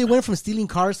 after they went from stealing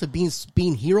cars to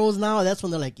being heroes now, that's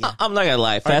when they're like, yeah. I'm not gonna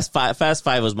lie. Fast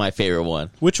Five was my favorite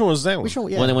one. Which one was that one? Which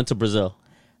one? Yeah. When they went to Brazil.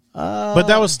 But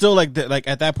that was still like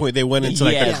at that point they went into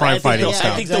like the I crime think, fighting I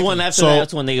style. think the one after So-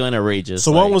 that's when they went outrageous.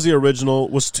 So like, one was the original?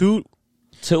 Was two?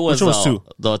 two was which one was two?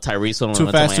 The Tyrese one. Too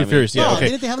when they went Fast, to Too Miami. Furious. Yeah, Oh, okay.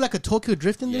 didn't they have like a Tokyo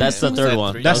Drift in there? That's the Was third that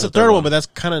one. three? That's That the was third one, but that's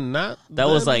kind of not. That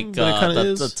was like but it kinda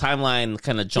the is. timeline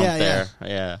kind of jumped Yeah, there.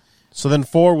 Yeah, So then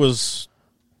 4 was.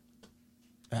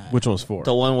 Which one was 4?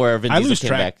 the one where Vin I Diesel lose came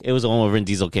track. back. It was the one where Vin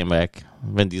Diesel came back.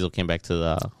 Vin Diesel came back to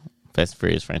the Fast and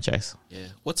Furious franchise. Yeah.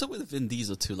 What's up with Vin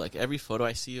Diesel too? Like every photo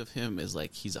I see of him is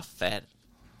like he's a fat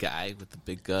guy with a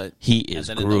big gut. He is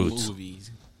and then Groot. in the movie,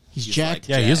 He's jacked.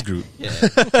 Yeah, he is Groot. Yeah.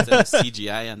 Is that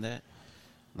CGI on that?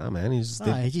 Nah, man, he's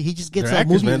Ah, he just gets they're a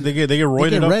actors, movie. man. They get roided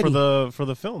get up ready. for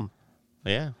the film.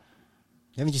 Yeah.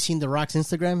 Haven't you seen The Rock's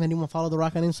Instagram? Anyone follow The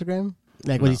Rock on Instagram?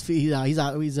 Like when he's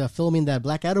filming that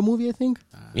Black Adam movie, I think,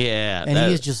 Yeah. and that-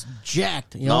 he is just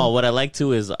jacked. You No, know? what I like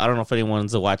too is I don't know if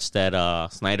anyone's watched that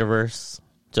Snyderverse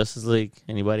Justice League.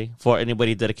 Anybody?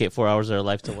 Anybody dedicate 4 hours of their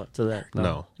life to that?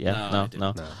 No. Yeah. No, I No. didn't.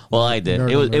 No. Well, I did.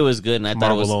 Nerd It was alert. it was good, and I thought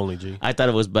Marvel it was only, G. I thought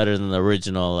it was better than the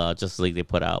original Justice League they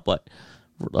put out. But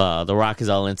The Rock is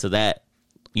all into that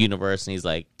universe, and he's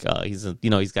like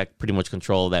he's got pretty much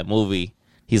control of that movie.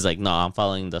 He's like, no, I'm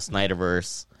following the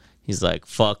Snyderverse. He's like,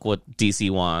 fuck what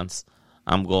DC wants.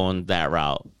 I'm going that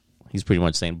route. He's pretty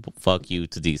much saying, fuck you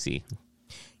to DC.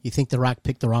 You think The Rock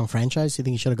picked the wrong franchise? You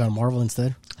think he should have gone Marvel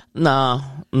instead? No,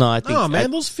 I think. Oh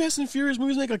man, those Fast and Furious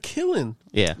movies make a killing.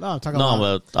 Yeah. No, I'm talking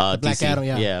about but Black DC. Adam,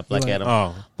 yeah. Yeah, Black You went- Adam.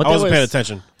 Oh, But I there wasn't was- paying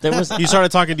attention. There was. He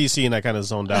started talking DC and I kind of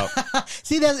zoned out.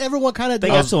 See, that's everyone kind of. They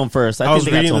got to him first. I think was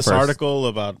they got reading to him this first. article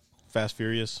about Fast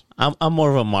Furious. I'm more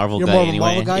of a Marvel You're guy more of a anyway.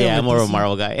 Marvel guy Yeah, over I'm more of a DC?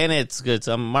 Marvel guy, and it's good.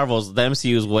 So the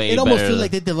MCU is way. It almost better feels than-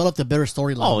 like they developed a better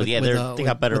storyline. Oh, with, yeah, with, they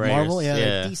got better with Marvel. writers. Yeah,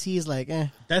 Yeah. Like DC is like, eh.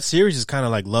 That series is kind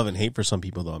of like love and hate for some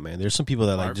people, though, man. There's some people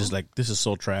that like just like this is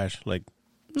so trash. Like,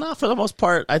 No, for the most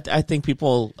part, I think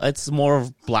people. It's more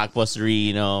of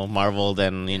blockbustery, Marvel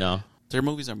than Their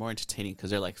movies are more entertaining because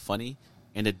they're like funny,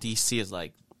 and the DC is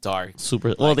like dark.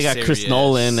 super. Well, they got Chris serious.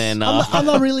 Nolan and. I'm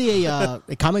not really a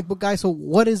comic book guy. So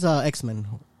what is X-Men?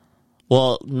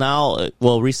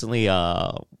 Recently,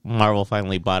 Marvel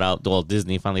finally bought out. Well,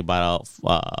 Disney finally bought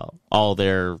out all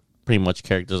their pretty much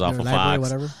characters off Their of library,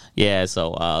 Fox. whatever? Yeah,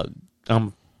 so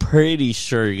I'm pretty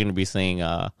sure you're going to be seeing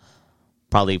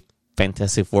probably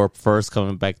Fantastic Four first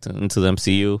coming back into the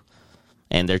MCU,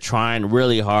 and they're trying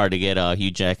really hard to get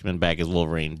Hugh Jackman back as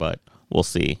Wolverine, but we'll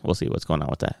see. We'll see what's going on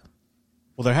with that.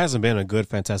 well, there hasn't been a good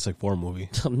Fantastic Four movie.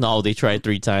 No, they tried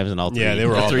 3 times and all 3. Yeah, they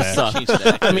were all three bad. sucked. Change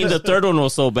that. I mean, the third one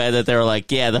was so bad that they were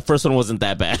like, yeah, the first one wasn't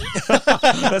that bad.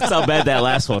 That's how bad that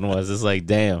last one was. It's like,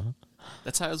 damn.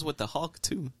 That's how it was with the Hulk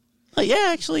too. Yeah,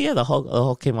 actually, yeah, the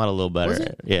Hulk came out a little better. Was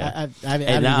it? Yeah. I haven't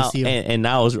and now, even seen it. and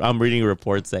now I'm reading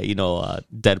reports that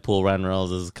Deadpool Ryan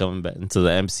Reynolds is coming back into the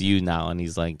MCU now, and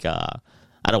he's like,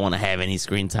 I don't want to have any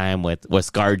screen time with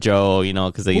ScarJo,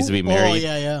 because they used to be Ooh, married.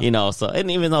 oh, yeah. So and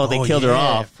even though they Oh, killed her yeah,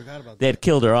 I off, forgot about they had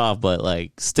killed her off, but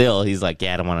like still, he's like,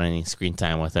 yeah, I don't want any screen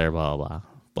time with her, blah blah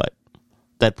blah.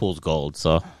 Deadpool's gold.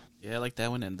 So Yeah, I like that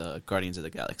one and the Guardians of the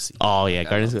Galaxy. oh yeah, I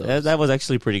Guardians. love those. That was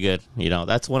actually pretty good. You know,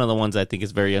 that's one of the ones I think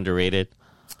is very underrated.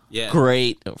 Yeah,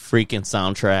 Great freaking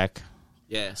soundtrack.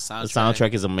 Yeah, The soundtrack.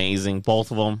 soundtrack is amazing,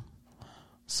 both of them.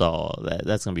 So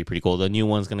that's gonna be pretty cool. The new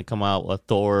one's gonna come out with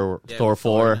Thor Yeah, Thor with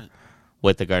 4 Thor.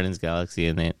 with the Guardians of the Galaxy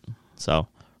in it. So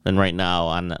and right now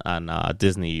on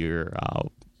Disney, you're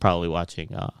probably watching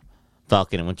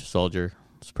Falcon and Winter Soldier.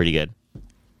 It's pretty good.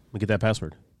 Let me get that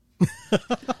password.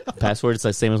 Password is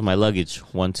the same as my luggage.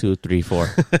 1, 2, 3, 4. I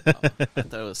thought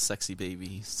it was Sexy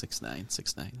Baby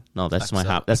 6969. No, that's my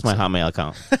XO, that's my XO. Hotmail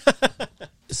account.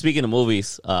 Speaking of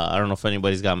movies, I don't know if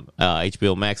anybody's got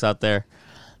HBO Max out there.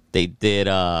 They did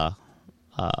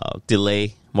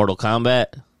delay Mortal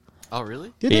Kombat. Oh,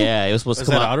 really? Did they? Yeah, it was supposed to Is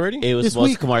come that out out already? It was This supposed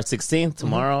week? to come out 16th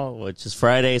tomorrow, which is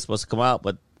Friday. It's supposed to come out,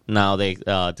 but now they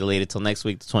delayed it till next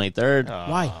week, the 23rd.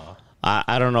 Why?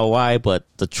 I don't know why, but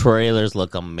the trailers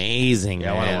look amazing.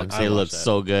 Yeah, I wanna man. watch- I They wanna look watch that.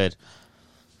 so good.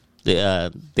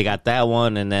 They got that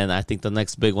one, and then I think the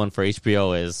next big one for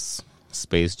HBO is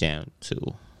Space Jam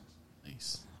 2.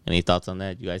 Nice. Any thoughts on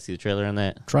that? You guys see the trailer on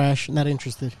that? Trash. Not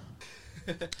interested.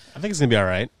 I think it's gonna be all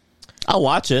right. I'll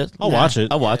watch it. I'll watch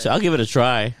it. I'll watch it. I'll give it a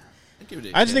try.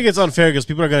 I just think it's unfair because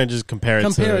people are gonna just compare it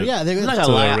Compare to it. Yeah, they're I'm not to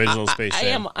gonna lie. the original I- Space I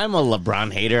Jam. I'm a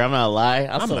LeBron hater. I'm not gonna lie.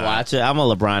 I'll still not. watch it. I'm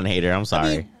a LeBron hater. I'm I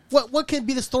sorry. mean, what could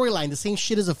be the storyline? The same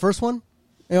shit as the first one?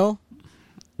 You know?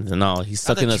 No, he's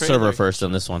stuck the in the trailer. server first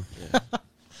on this one.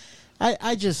 I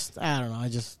don't know.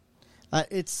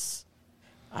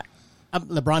 I'm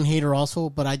a LeBron hater also,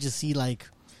 but I just see like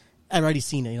I've already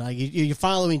seen it. You know, like you're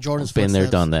following Jordan's Been there,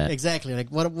 footsteps. done that. Exactly. Like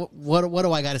what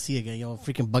do I got to see again? You know,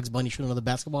 freaking Bugs Bunny shooting another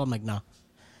basketball. I'm like, nah.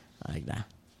 Nah.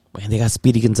 Man, they got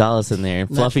Speedy Gonzalez in there.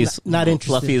 Fluffy's not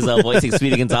interested. Fluffy's voicing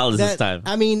Speedy Gonzalez this That- time.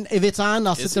 I mean, if it's on,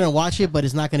 I'll sit Is there it? and watch it, but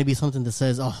it's not going to be something that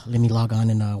says, "Oh, let me log on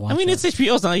and watch." I mean, it. it's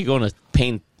HBO. It's not like you're going to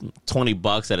pay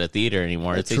 $20 at a theater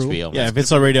anymore. It's True. HBO. Yeah, if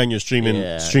it's already on your streaming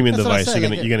Yeah. streaming That's what I device, said, you're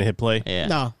like, gonna hit play. yeah.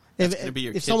 no. gonna be your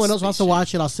If kid's someone else wants to Space Jam.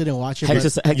 watch it, I'll sit and watch it. Hector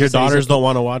but- said- Hector Your said he's- daughters don't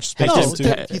want to watch Space no,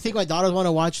 Jam 2. you think my daughters want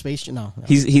to watch Space Jam? No.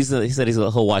 He said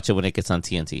he'll watch it when it gets on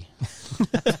TNT.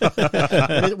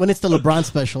 When it's the LeBron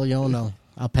special, you don't know.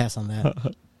 I'll pass on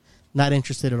that. Not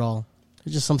interested at all.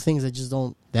 There's just some things that just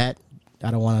don't. That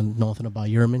I don't want to know nothing about.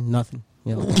 Yerman, nothing.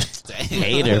 You know.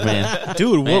 Hater, man.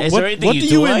 Dude, Man, is what there anything what you do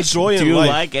do you like? enjoy Do in you life?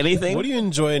 like anything? What do you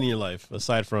enjoy in your life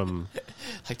aside from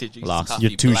Like to drink Lost. coffee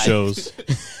your two black. shows?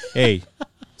 Hey,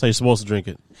 that's how you're supposed to drink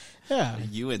it. Yeah.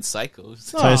 You and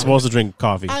Psychos. That's how you're supposed to drink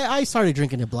coffee. I started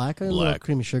drinking it black. A little Black.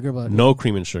 creamy sugar, but No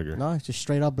cream and sugar. no, it's just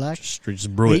straight up black.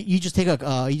 Just brew it. You just take a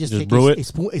take brew a, it. a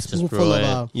spoonful brew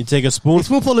of it. You take a spoon. a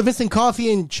spoonful of instant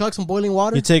coffee and chug some boiling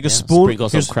water. You take a spoon. sprinkle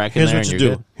some crack in here's there what and you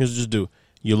you're do. good. Here's what you do.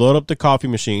 You load up the coffee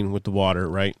machine with the water,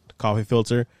 right? The coffee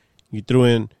filter. You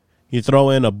throw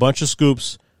in a bunch of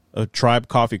scoops of Tribe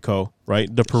Coffee Co.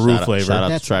 Right, the Peru flavor. Shout out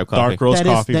to That's- Tribe Coffee. Dark roast That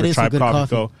is- coffee that for is some Tribe good Coffee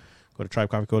coffee. Co. Go to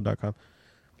tribecoffeeco.com.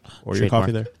 Order your Trademark.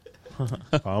 coffee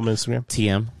there. Follow them on Instagram.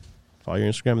 TM. Follow your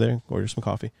Instagram there. Order some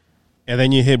coffee, and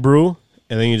then you hit brew,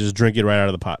 and then you just drink it right out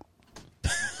of the pot.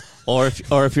 Or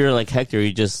if you're like Hector,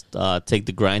 you just take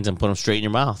the grinds and put them straight in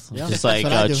your mouth. Yeah, Just that's like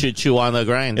what I do. chew on the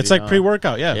grinds. It's you like know?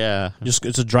 pre-workout. Yeah, Yeah.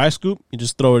 It's a dry scoop. You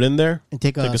just throw it in there and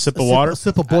take a sip of water. a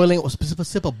sip of boiling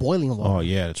water, Oh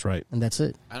yeah, that's right. and that's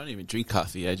it. I don't even drink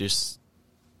coffee. I just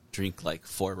drink like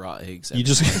 4 raw eggs. You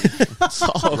just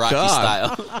Rocky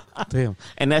style. Damn.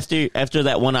 And after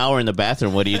that 1 hour in the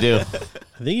bathroom, what do you do?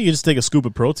 I think you can just take a scoop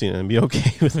of protein and be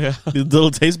okay with it. It'll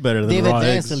taste better than They've raw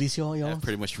advanced, eggs. Alicio. You know? That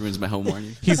pretty much ruins my whole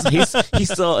morning. He's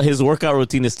still his workout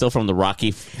routine is still from the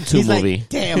Rocky 2 He's movie. like,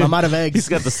 damn, I'm out of eggs. He's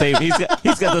got the same. He's got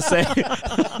the same.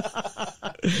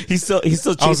 He's still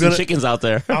chasing gonna- chickens out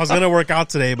there. I was gonna work out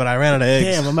today, but I ran out of eggs.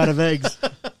 Damn, I'm out of eggs.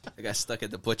 I got stuck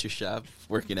at the butcher shop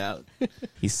working out.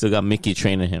 He's still got Mickey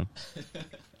training him.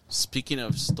 Speaking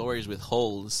of stories with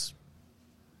holes,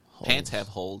 pants have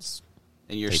holes.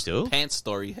 And your They do? pants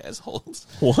story has holes.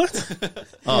 What?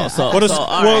 Oh, so What a, so,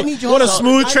 all what, right. need you- what a so-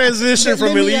 smooth I- transition from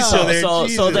let me, Alicia there. So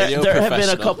Jesus. there Radio have been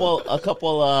a professional.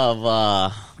 couple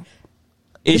of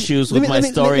issues with let my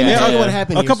me story. tell you I- what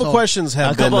happened. a here. couple So- questions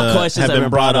have a couple been of questions have have been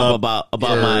brought up for-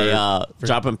 about my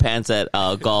dropping pants at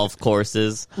golf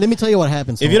courses. Let me tell you what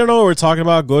happened. So, If you don't know what we're talking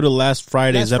about, go to last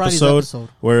Friday's, Last Friday's episode, episode.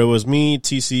 where it was me,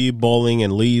 TC, Bowling,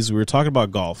 and Lee's. We were talking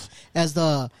about golf. as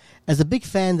the big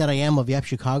fan that I am of Yap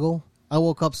Chicago, I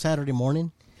woke up Saturday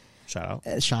morning. Shout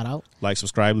out. Shout out, Like,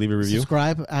 subscribe, leave a review.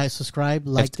 subscribe. I subscribed,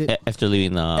 liked it. After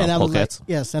leaving the And I'm like, Polecats.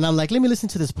 yes, and I'm like, let me listen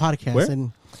to this podcast. Where?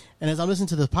 And as I'm listening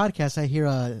to this podcast, I hear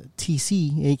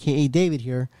TC, aka David,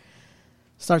 here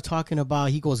start talking about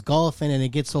he goes golfing, and it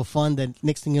gets so fun that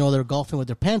next thing you know, they're golfing with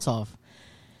their pants off.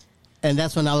 And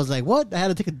that's when I was like, what? I had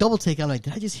to take a double take. I'm like,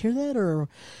 did I just hear that? Or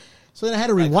so then I had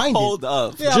to rewind hold it.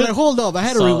 up. Yeah, I'm like, hold up. I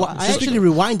had to So- rewind. I actually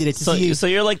rewinded it to see. So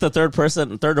you're like the third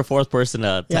or fourth person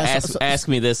to Yeah, so- ask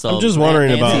me this. So I'm just wondering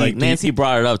Nancy, about, like, Nancy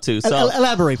brought it up too. So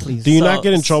Elaborate, please. Do you So- not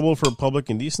get in trouble for public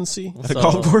indecency at a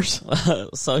golf course?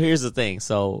 so here's the thing.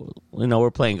 So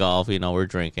we're playing golf. We're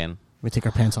drinking. We take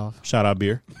our pants off. Shout out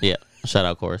beer. Yeah, shout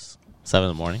out course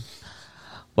 7 a.m.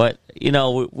 But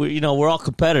we're all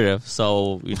competitive,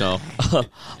 so we're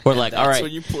like, all That's right.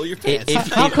 when you pull your pants.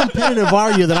 How competitive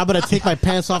are you that I'm going to take my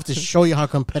pants off to show you how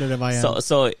competitive I am?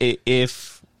 So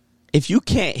if you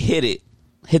can't hit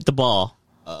the ball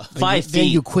 5 feet, then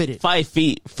you quit it. 5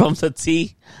 feet from the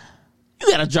tee, you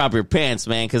gotta drop your pants,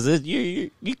 man, because you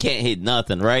can't hit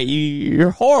nothing, right? You're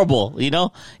horrible,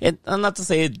 And I'm not to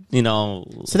say it,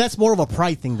 So that's more of a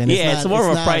pride thing than it's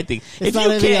more of a pride thing. If you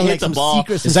can't hit the ball,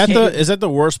 Is that the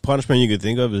worst punishment you could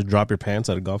think of? Is drop your pants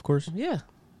at a golf course? Yeah.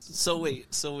 So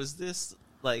wait, so is this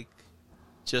like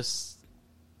just?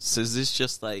 So is this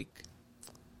just like?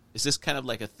 Is this kind of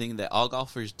like a thing that all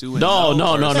golfers do? No. We're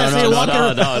We're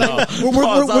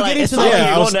getting to the-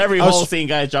 Yeah, I was- going to every I was- hole seeing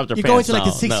guys drop their You pants. go into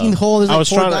like the 16th hole. There's I like was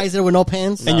 4 trying to- guys there with no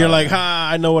pants. And you're like,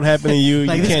 I know what happened to you.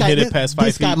 Like, You this can't guy- hit it past 5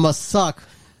 This feet. guy must suck.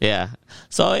 Yeah.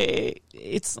 So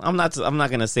it's I'm not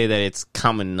gonna say that it's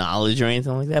common knowledge or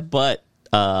anything like that, but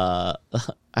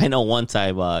I know one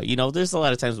time there's a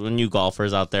lot of times when you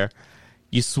golfers out there,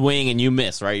 you swing and you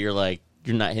miss, right? You're like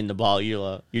you're not hitting the ball.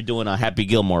 You're doing a Happy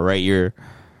Gilmore, right? You're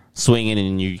swinging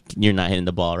and you're not hitting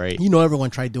the ball, right? You know, everyone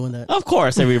tried doing that. Of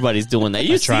course, everybody's doing that.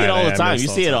 You see tried it all it. the I time. missed You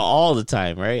all see the it time. all the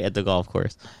time, right? At the golf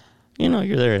course.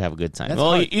 You're there to have a good time. That's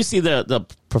Well, hard. you see the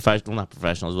professional, not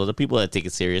professionals, but the people that take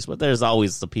it serious. But there's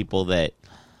always the people that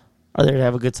are there to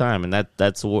have a good time, and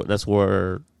that's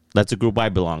a group I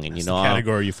belong in.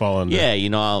 Category you fall under.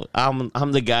 Yeah,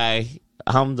 I'm the guy.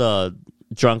 I'm the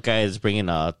drunk guy that's bringing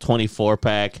a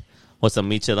 24-pack with some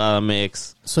michelada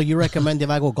mix. So you recommend if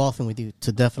I go golfing with you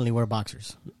to definitely wear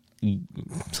boxers?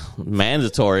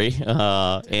 Mandatory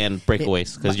and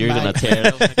breakaways because you're gonna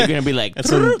tear. You're gonna be like That's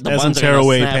some the buns are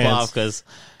tearaway gonna snap pants. off because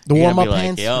The you're gonna warm-up be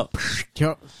like, pants?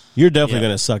 Yep. You're definitely Yeah.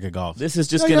 going to suck at golf. This is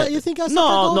just No, gonna. you think I suck at no,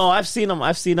 golf? no. I've seen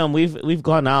him. We've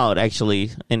gone out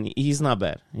actually, and he's not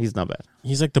bad. He's not bad.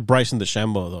 He's like the Bryson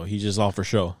DeChambeau, though. He's just all for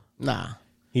show. Nah.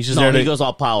 He's just No, there to he goes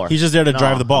all power. He's just there to No,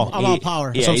 drive the ball. I'm all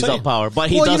power. Yeah, That's what I'm he's all saying. power, but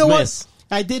he Well, does you know miss. what?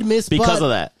 I did miss Because but of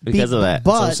that. Because of that.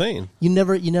 But That's what I'm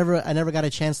saying. I never got a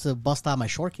chance to bust out my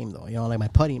short game though. Like my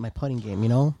putting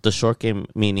game. The short game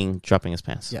meaning dropping his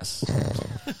pants. Yes.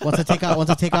 once I take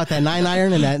out that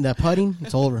 9-iron and that putting,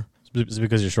 it's over. Is it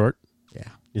because you're short? Yeah.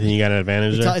 You think you got an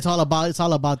advantage there? It's all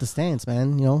about the stance,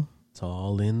 man. It's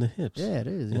all in the hips. Yeah, it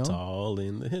is. It's all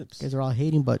in the hips. You guys are all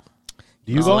hating, but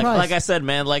Do you So go? like I said,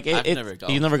 man, like I've it, never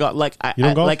golfed. you never got like You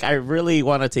don't golf? like I really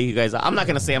want to take you guys out. I'm not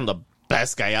gonna say I'm the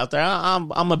best guy out there.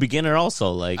 I'm a beginner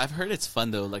also. Like I've heard it's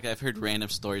fun though. Like I've heard random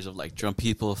stories of like drunk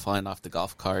people falling off the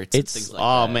golf carts. it's and things like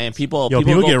oh that. man, people Yo,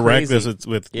 people people get go crazy. reckless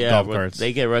with golf carts.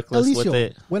 They get reckless with Alicio,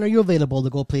 it. when are you available to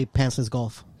go play pantsless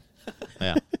golf?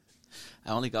 Yeah.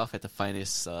 I only golf at the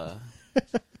finest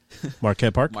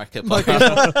Marquette Park? market,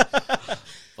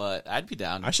 but I'd be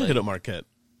down. I should hit up Marquette.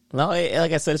 No,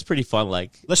 like I said, it's pretty fun.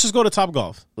 Like Let's just go to Top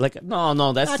Golf.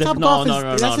 no, that's Top different. Golf No, is- no,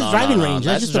 that's no, his no, driving no, range.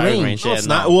 no. That's just the driving range. Yeah, It's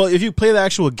not. Well, if you play the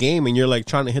actual game and you're like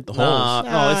trying to hit the holes.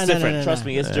 no, it's no, different. no. Trust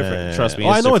me, it's different. Trust me,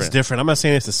 Well, I know different. it's different. I'm not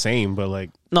saying it's the same, but like,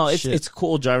 No, it's shit. it's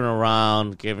cool driving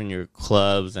around, giving your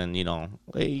clubs, and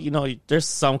there's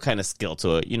some kind of skill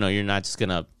to it. You're not just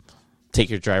gonna take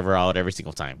your driver out every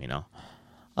single time.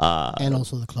 And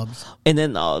also the clubs. And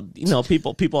then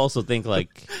people also think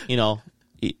like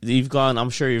you've gone. I'm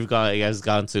sure you guys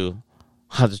gone to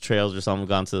Haunted Trails or something.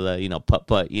 Gone to the putt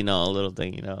a little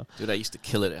thing. Dude, I used to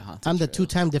kill it at Haunted I'm the Trails.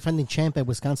 2-time defending champ at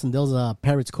Wisconsin Dells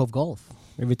Parrots Cove Golf.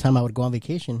 Every time I would go on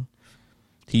vacation,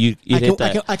 You hit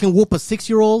that. I can whoop a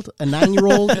 6-year-old, a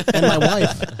 9-year-old, and my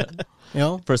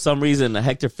wife. For some reason,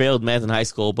 Hector failed math in high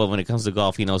school, but when it comes to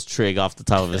golf, he knows trig off the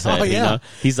top of his head. Oh, yeah.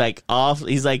 He's like off.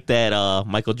 He's like that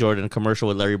Michael Jordan commercial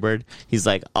with Larry Bird. He's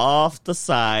like off the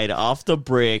side, off the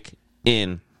brick,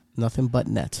 in. Nothing but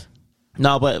net.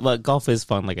 No, but golf is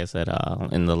fun. Like I said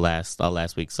in the last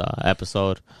week's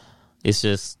episode, it's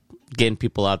just getting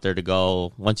people out there to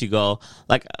go. Once you go,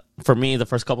 like for me, the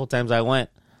first couple of times I went,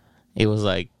 it was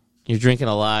like you're drinking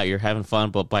a lot, you're having fun,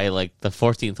 but by like the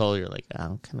 14th hole, you're like,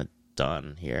 I'm kind of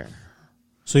done here.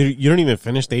 so you don't even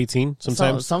finish the 18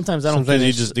 sometimes. Sometimes I don't. Sometimes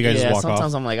finish. you guys just walk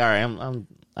sometimes off. I'm like, all right,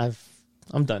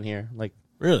 I'm done here. Like,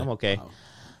 Really? I'm okay.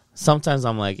 Sometimes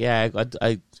I'm like, yeah,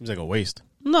 I Seems like a waste.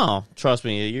 No, trust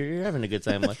me, you're having a good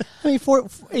time. Like, I mean,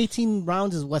 18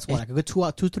 rounds is what's what, like a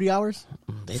good 3 hours?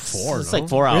 it's Four, It's no? like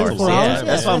 4 hours. Really? 4 Yeah, hours? that's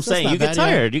Yeah, what I'm that's saying. not You get bad, yeah.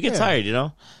 tired. You get Yeah. tired, you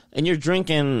know? And you're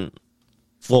drinking,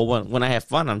 well, when I have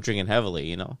fun, I'm drinking heavily,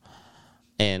 you know?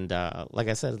 And like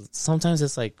I said, sometimes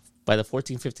it's like by the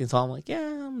 14th, 15th hole, I'm like, yeah,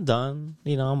 I'm done.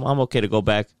 You know, I'm okay to go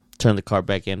back, turn the car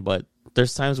back in. But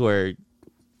there's times where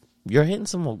you're hitting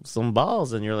some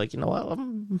balls and you're like, you know what,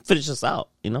 I'm gonna finish this out,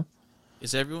 you know?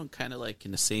 Is everyone kind of like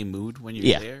in the same mood when you're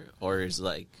Yeah. there, or is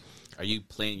like, are you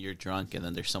playing you're drunk and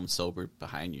then there's someone sober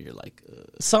behind you? You're like,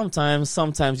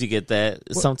 Sometimes you get that.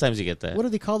 Sometimes you get that. What do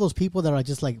they call those people that are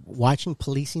just like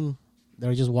policing?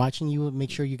 They're just watching you, make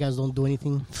sure you guys don't do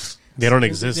anything. They don't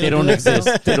exist. They don't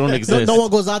exist. They don't No, exist. no one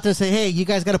goes out there and say, "Hey, you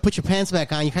guys got to put your pants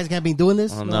back on. You guys can't be doing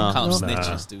this." Oh, no. call them no.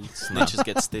 snitches, dude. Snitches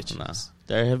get stitches. Nah.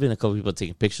 There have been a couple people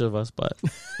taking pictures of us, but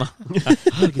Look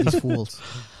at these fools.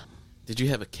 Did you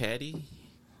have a caddy?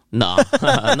 no,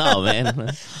 no,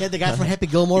 man. Yeah, the guy from Happy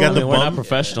Gilmore. You got the We're not bum?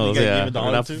 professionals. You gotta Yeah, give it the we're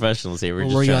all not too? professionals here. We're Where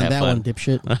just were you trying on to have that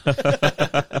fun.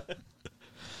 one, dipshit?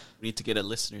 We need to get our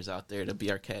listeners out there to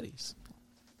be our caddies.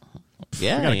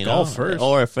 Yeah, gotta you golf know. first.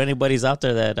 Or if anybody's out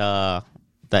there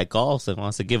that golfs and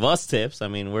wants to give us tips, I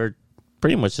mean, we're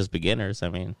pretty much just beginners. I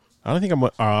mean, I don't think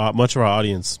much of our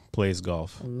audience plays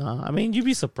golf. no, I mean, you'd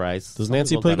be surprised. Does Some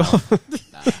Nancy people play don't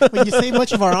golf? When you say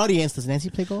much of our audience, does Nancy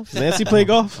play golf? Does Nancy play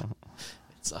golf?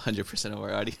 It's 100% of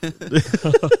our audience.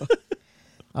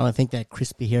 I don't think that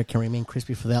crispy hair can remain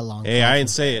crispy for that long. Hey, I didn't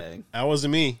say it. That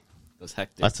wasn't me. It was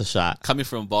hectic. That's a shot. Coming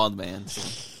from a bald man.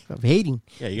 I'm hating.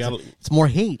 Yeah, you got. It's more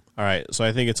hate. All right, so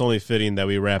I think it's only fitting that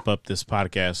we wrap up this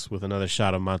podcast with another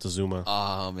shot of Montezuma.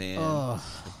 Oh, man.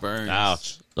 It burns.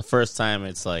 Ouch. The first time,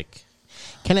 it's like,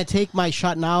 Can I take my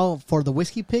shot now for the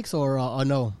whiskey picks or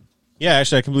no? Yeah,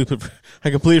 actually, I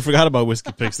completely forgot about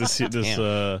whiskey picks this They're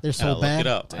gotta so look bad. it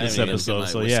up. I this didn't even episode. my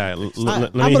So whiskey yeah, picks. let I'm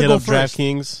me gonna hit go up first.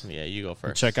 DraftKings. Yeah, you go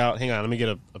first. Check out. Hang on, let me get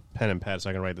a pen and pad so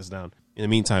I can write this down. In the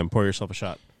meantime, pour yourself a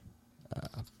shot,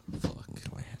 Fuck.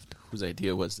 Whose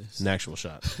idea was this? an actual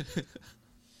shot.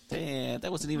 Damn,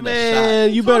 that wasn't even a Man,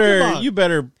 shot. you about?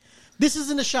 better. This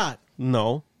isn't a shot.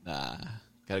 No, Nah,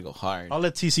 gotta go hard. I'll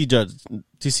let TC judge.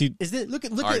 TC, Is it? Look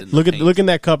at Hard. look in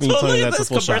that cup and you tell Look me at that's a this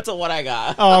full compared shot. to what I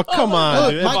got. Oh, come on,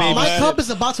 Look, dude. my cup is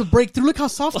about to break through. Look how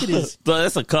soft it is. So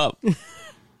that's a cup.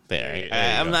 There.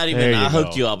 I'm go. not even. There you I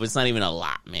hooked go. you up. It's not even a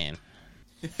lot, man.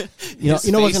 You know His what's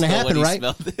face, going to though, happen, when he right?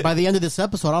 smelled it. By the end of this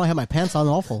episode, I don't have my pants on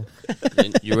awful.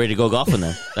 And you're ready to go golfing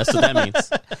then. That's what that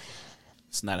means.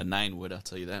 It's not a 9-wood, I'll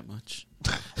tell you that much.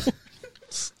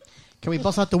 Can we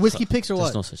bust out the whiskey picks or There's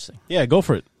what? no such thing. Yeah, go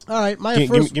for it. All right, my Give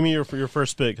first me your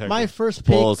first pick. Hector. my first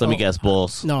pick. Bulls. Let me oh, guess.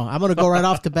 Bulls. No, I'm going to go right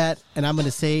off the bat, and I'm going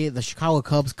to say the Chicago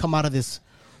Cubs come out of this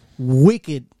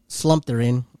wicked slump they're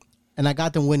in, and I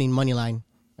got them winning money line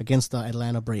against the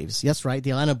Atlanta Braves. Yes, right,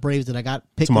 the Atlanta Braves that I got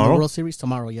picked in Tomorrow? the World Series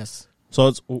tomorrow. Yes, So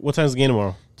it's what time's the game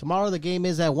tomorrow? tomorrow the game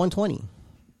is at 1:20.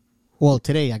 Well,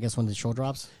 today I guess when the show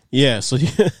drops. Yeah, so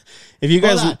if you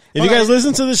guys Hold on, if you hold guys on.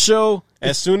 listen to the show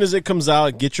as soon as it comes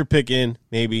out, get your pick in.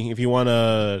 Maybe if you want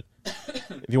to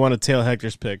tail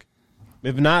Hector's pick.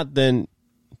 If not, then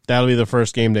that'll be the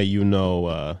first game that you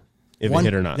know if One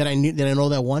it hit or not. that I know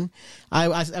that one.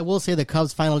 I will say the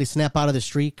Cubs finally snap out of the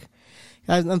streak.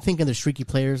 I'm thinking they're streaky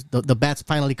players. The bats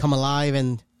finally come alive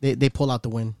and they pull out the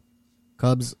win.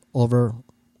 Cubs over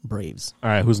Braves. All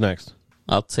right, who's next?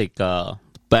 I'll take Battle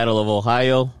of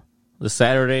Ohio this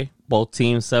Saturday. Both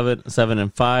teams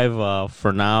 7-5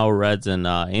 for now. Reds and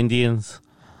Indians.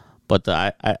 But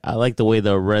I like the way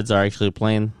the Reds are actually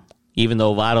playing. Even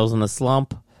though Votto's in the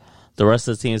slump, the rest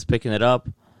of the team is picking it up.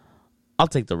 I'll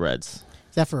take the Reds.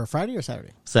 Is that for a Friday or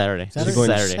Saturday? Saturday. Saturday.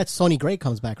 Saturday. That's Sonny Gray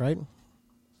comes back, right?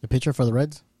 The pitcher for the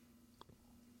Reds.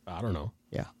 I don't know.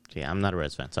 Yeah, Yeah, I'm not a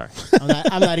Reds fan. Sorry.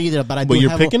 I'm not either. But I. But do you're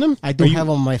have picking him? I do Are you- have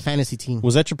him on my fantasy team.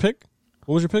 Was that your pick?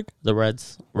 What was your pick? The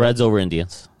Reds. Reds over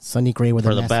Indians Sonny Gray with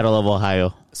for the Battle of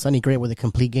Ohio. Sonny Gray with a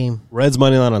complete game. Reds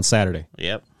money line on Saturday.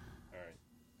 Yep.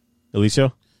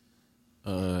 Alicio?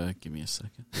 Give me a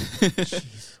second.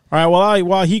 All right,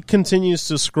 while he continues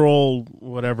to scroll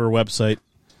whatever website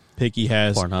pick he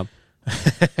has, Pornhub.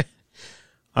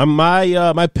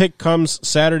 my pick comes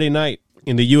Saturday night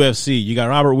in the UFC. You got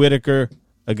Robert Whittaker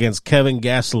against Kevin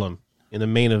Gastelum in the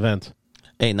main event.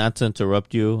 Hey, not to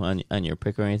interrupt you on your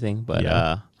pick or anything, but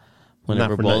Yeah. whenever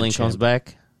Not for nothing, Bowling comes champ.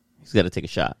 back, he's got to take a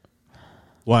shot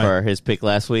Why? for his pick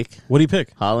last week. What do you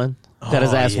pick? Holland got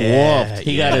his Oh, ass yeah, whooped.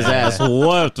 He got his ass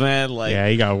whooped, man. Like, Yeah,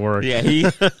 he got work. yeah, he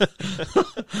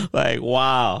like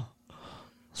wow.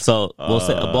 So we'll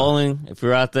say Bowling. If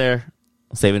you're out there,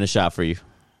 I'm saving a shot for you.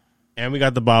 And we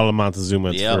got the bottle of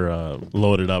Montezuma Yep. for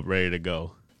loaded up, ready to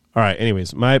go. All right.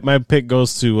 Anyways, my pick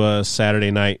goes to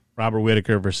Saturday night. Robert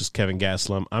Whitaker versus Kevin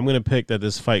Gastelum. I'm going to pick that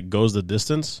this fight goes the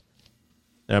distance.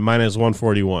 At minus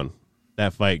 141.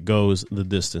 That fight goes the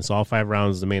distance. All 5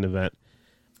 rounds, the main event.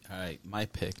 All right, my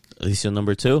pick. Alicia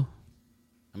number 2.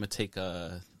 I'm going to take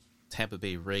Tampa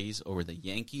Bay Rays over the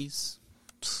Yankees.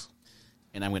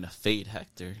 And I'm going to fade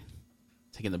Hector,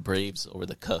 taking the Braves over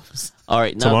the Cubs. All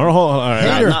right, now, Tomorrow? All right.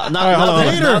 Hater.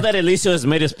 now that Alicia has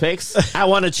made his picks, I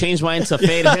want to change mine to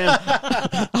fade him.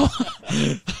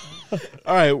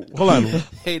 All right, hold on.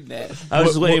 Hey, Nat. I was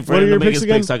just waiting for what are him your to make picks his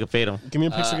again? picks so I could fade him. Give me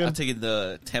your picks again. I'm taking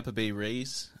the Tampa Bay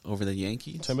Rays over the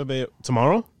Yankees. Tampa Bay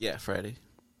tomorrow? Yeah, Friday.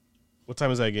 What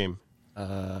time is that game?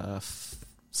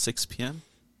 6 p.m.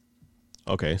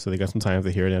 Okay, so they got some time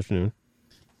to hear in the afternoon.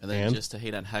 And then And? just to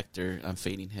hate on Hector, I'm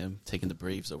fading him, taking the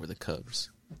Braves over the Cubs.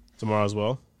 Tomorrow as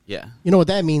well. Yeah. You know what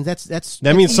that means? That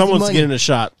means easy someone's money. getting a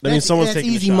shot. That means someone's that's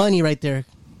taking easy a shot. money right there.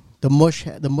 The mush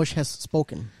has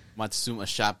spoken. Montezuma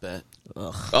shot bet.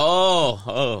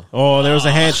 Oh. Oh, there was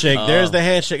a handshake. There's the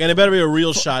handshake, and it better be a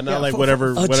real shot, not Yeah, like for-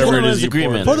 whatever it gentleman's is you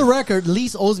agreement. For the record,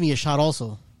 Lease owes me a shot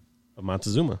also. Of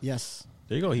Montezuma. Yes.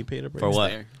 There you go. He paid a For what?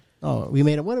 There. Oh, we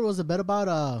made it. What was the bet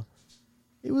about?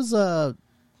 It was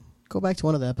go back to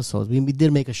one of the episodes. We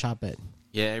did make a shot bet.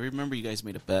 Yeah, I remember you guys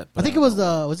made a bet. I but think it was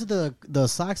the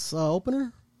Sox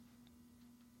opener,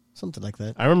 something like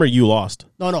that. I remember you lost.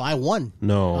 No, I won.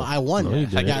 No. I won. No, you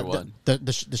didn't. Yeah, Hector won.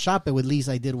 the shot bet with Lease,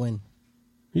 I did win.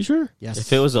 You sure? Yes.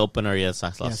 If it was opener, yes,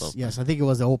 Sox lost yes, open. yes, I think it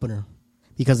was the opener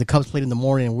because the Cubs played in the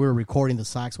morning and we were recording the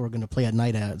Sox. Were going to play at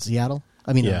night at Seattle.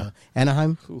 I mean, Yeah.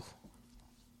 Anaheim.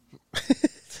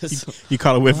 You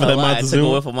caught a whiff of that I took a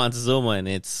Montezuma. whiff of Montezuma, and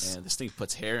it's Yeah, this thing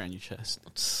puts hair on your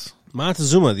chest.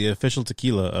 Montezuma, the official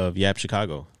tequila of Yap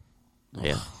Chicago.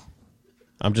 yeah.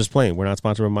 I'm just playing. We're not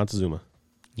sponsored by Montezuma.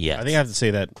 Yeah. I think I have to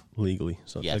say that legally.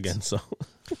 So Yes. again, so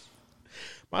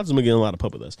Montezuma getting a lot of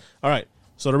pub with us. All right.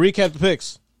 So to recap the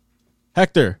picks,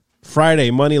 Hector Friday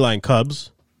moneyline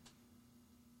Cubs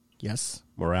Yes.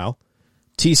 morale.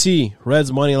 TC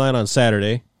Reds moneyline on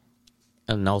Saturday.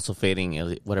 and also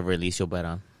fading whatever Alicia bet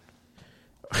on.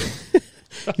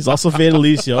 He's also fading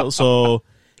Alicio. So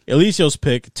Alicio's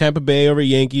pick Tampa Bay over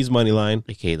Yankees moneyline,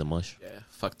 AKA the mush. Yeah,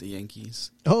 fuck the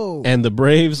Yankees. Oh, and the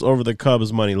Braves over the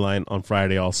Cubs moneyline on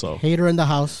Friday also. hater in the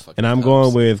house. Fuck And the I'm Cubs.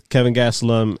 going with Kevin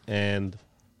Gastelum and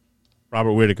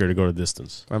Robert Whitaker to go to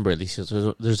distance. Remember,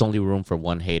 Alicia, there's only room for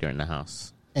one hater in the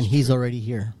house. And he's already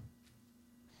here.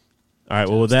 All right.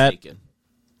 Well, with that, Taken.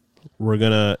 we're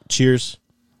gonna cheers.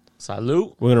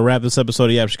 Salute. We're gonna wrap this episode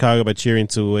of Yap Chicago by cheering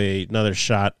to another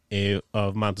shot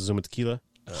of Montezuma tequila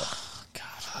Oh,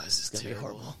 this is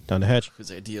terrible. down the hatch.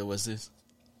 Whose idea was this?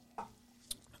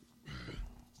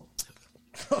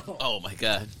 Oh my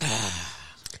god!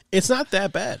 It's not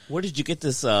that bad, Where did you get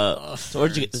this?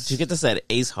 Did you get this at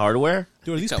Ace Hardware?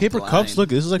 dude. These I'm paper blind. cups, look,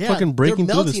 this is like fucking breaking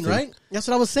they're through melting, this thing. right? That's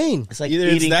what I was saying. It's like Either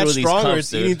it's eating that through these strong or cups, it's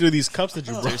dude. eating through these cups that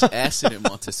you brought. There's acid in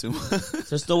Montezuma.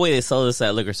 There's no way they sell this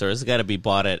at liquor stores. It's got to be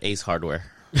bought at Ace Hardware.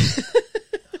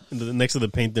 Next to the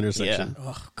paint thinner section.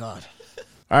 Yeah. Oh God.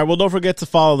 All right, well, don't forget to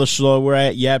follow the show. We're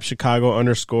at Yap Chicago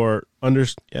underscore.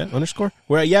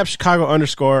 We're at Yap Chicago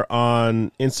underscore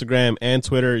on Instagram and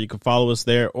Twitter. You can follow us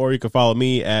there, or you can follow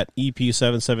me at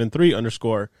EP773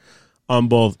 underscore on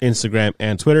both Instagram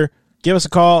and Twitter. Give us a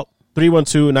call,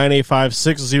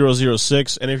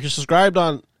 312-985-6006. And if you're subscribed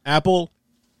on Apple,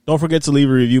 don't forget to leave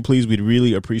a review, please. We'd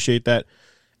really appreciate that.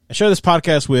 And share this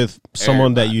podcast with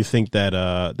someone that you think that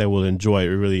that will enjoy it.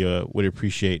 We really would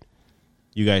appreciate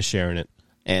you guys sharing it.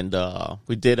 And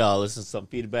we did listen to some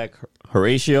feedback.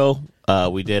 Horatio,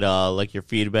 we did like your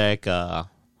feedback.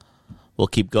 We'll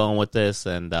keep going with this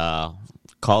and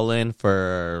call in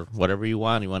for whatever you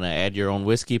want. You want to add your own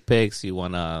whiskey picks? You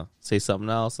want to say something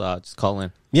else? Just call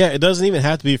in. Yeah, it doesn't even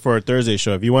have to be for a Thursday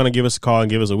show. If you want to give us a call and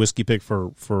give us a whiskey pick for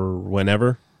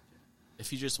whenever.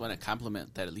 If you just want to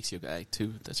compliment that Alicio guy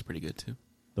too, that's pretty good too.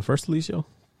 The first Alicio?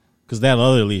 Because that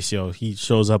other Alicio, he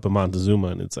shows up in Montezuma,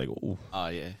 and it's like, ooh. Oh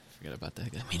yeah, forget about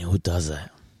that guy. I mean, who does that?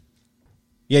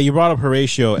 Yeah, you brought up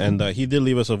Horatio, and he did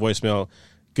leave us a voicemail.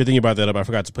 Good thing you brought that up. I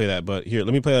forgot to play that. But here,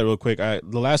 let me play that real quick.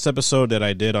 The last episode that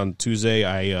I did on Tuesday,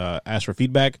 I asked for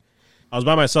feedback. I was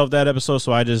by myself that episode,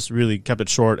 so I just really kept it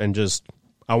short and just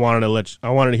I wanted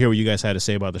to hear what you guys had to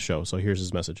say about the show. So here's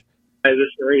his message. Hi, this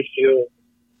is Horatio.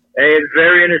 Hey, it's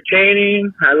very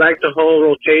entertaining. I like the whole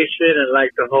rotation and like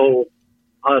the whole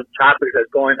topic that's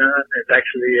going on. It's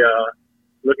actually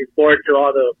looking forward to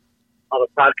all the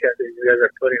podcasts that you guys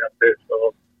are putting up there.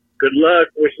 So good luck.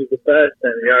 Wish you the best,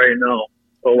 and you already know.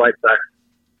 Go White Sox.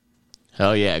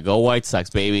 Hell yeah, go White Sox,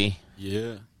 baby.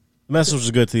 Yeah. The message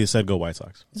was good till you said go White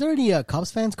Sox. Is there any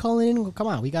Cubs fans calling in? Come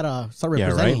on, we gotta start Yeah,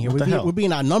 representing right? here. What the hell? We're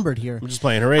being outnumbered here. I'm just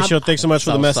playing. Horatio, thanks so much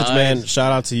for the message, Southside. man.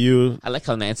 Shout out to you. I like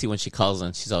how Nancy, when she calls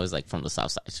in, she's always like from the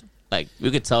South Side. Like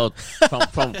we could tell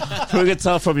from we could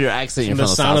tell from your accent you're From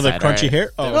from the sound of South the Side, crunchy right?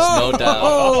 hair. There's Oh, no doubt.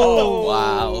 Oh,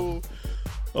 wow.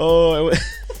 oh,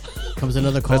 Comes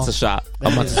another call. That's a shot.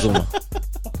 I'm Montezuma.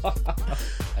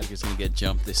 Edgar's gonna get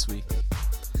jumped this week.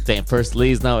 Damn, first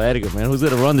Lee's now Edgar, man. Who's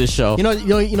gonna run this show? You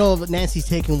know. Nancy's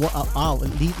taking out.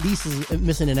 Lisa's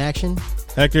missing in action.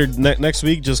 Hector, next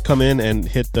week, just come in and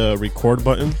hit the record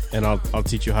button, and I'll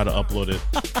teach you how to upload it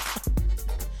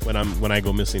when I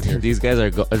go missing here. These guys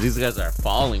are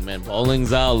falling, man.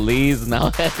 Bowling's out, Lee's now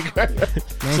Edgar.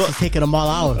 Nancy's taking them all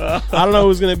out. I don't know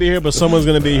who's going to be here, but someone's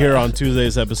going to be here on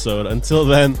Tuesday's episode. Until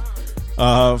then,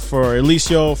 for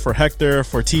Elicio, for Hector,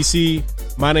 for TC,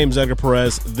 my name's Edgar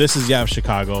Perez. This is Yap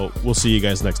Chicago. We'll see you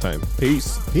guys next time.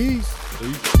 Peace. Peace.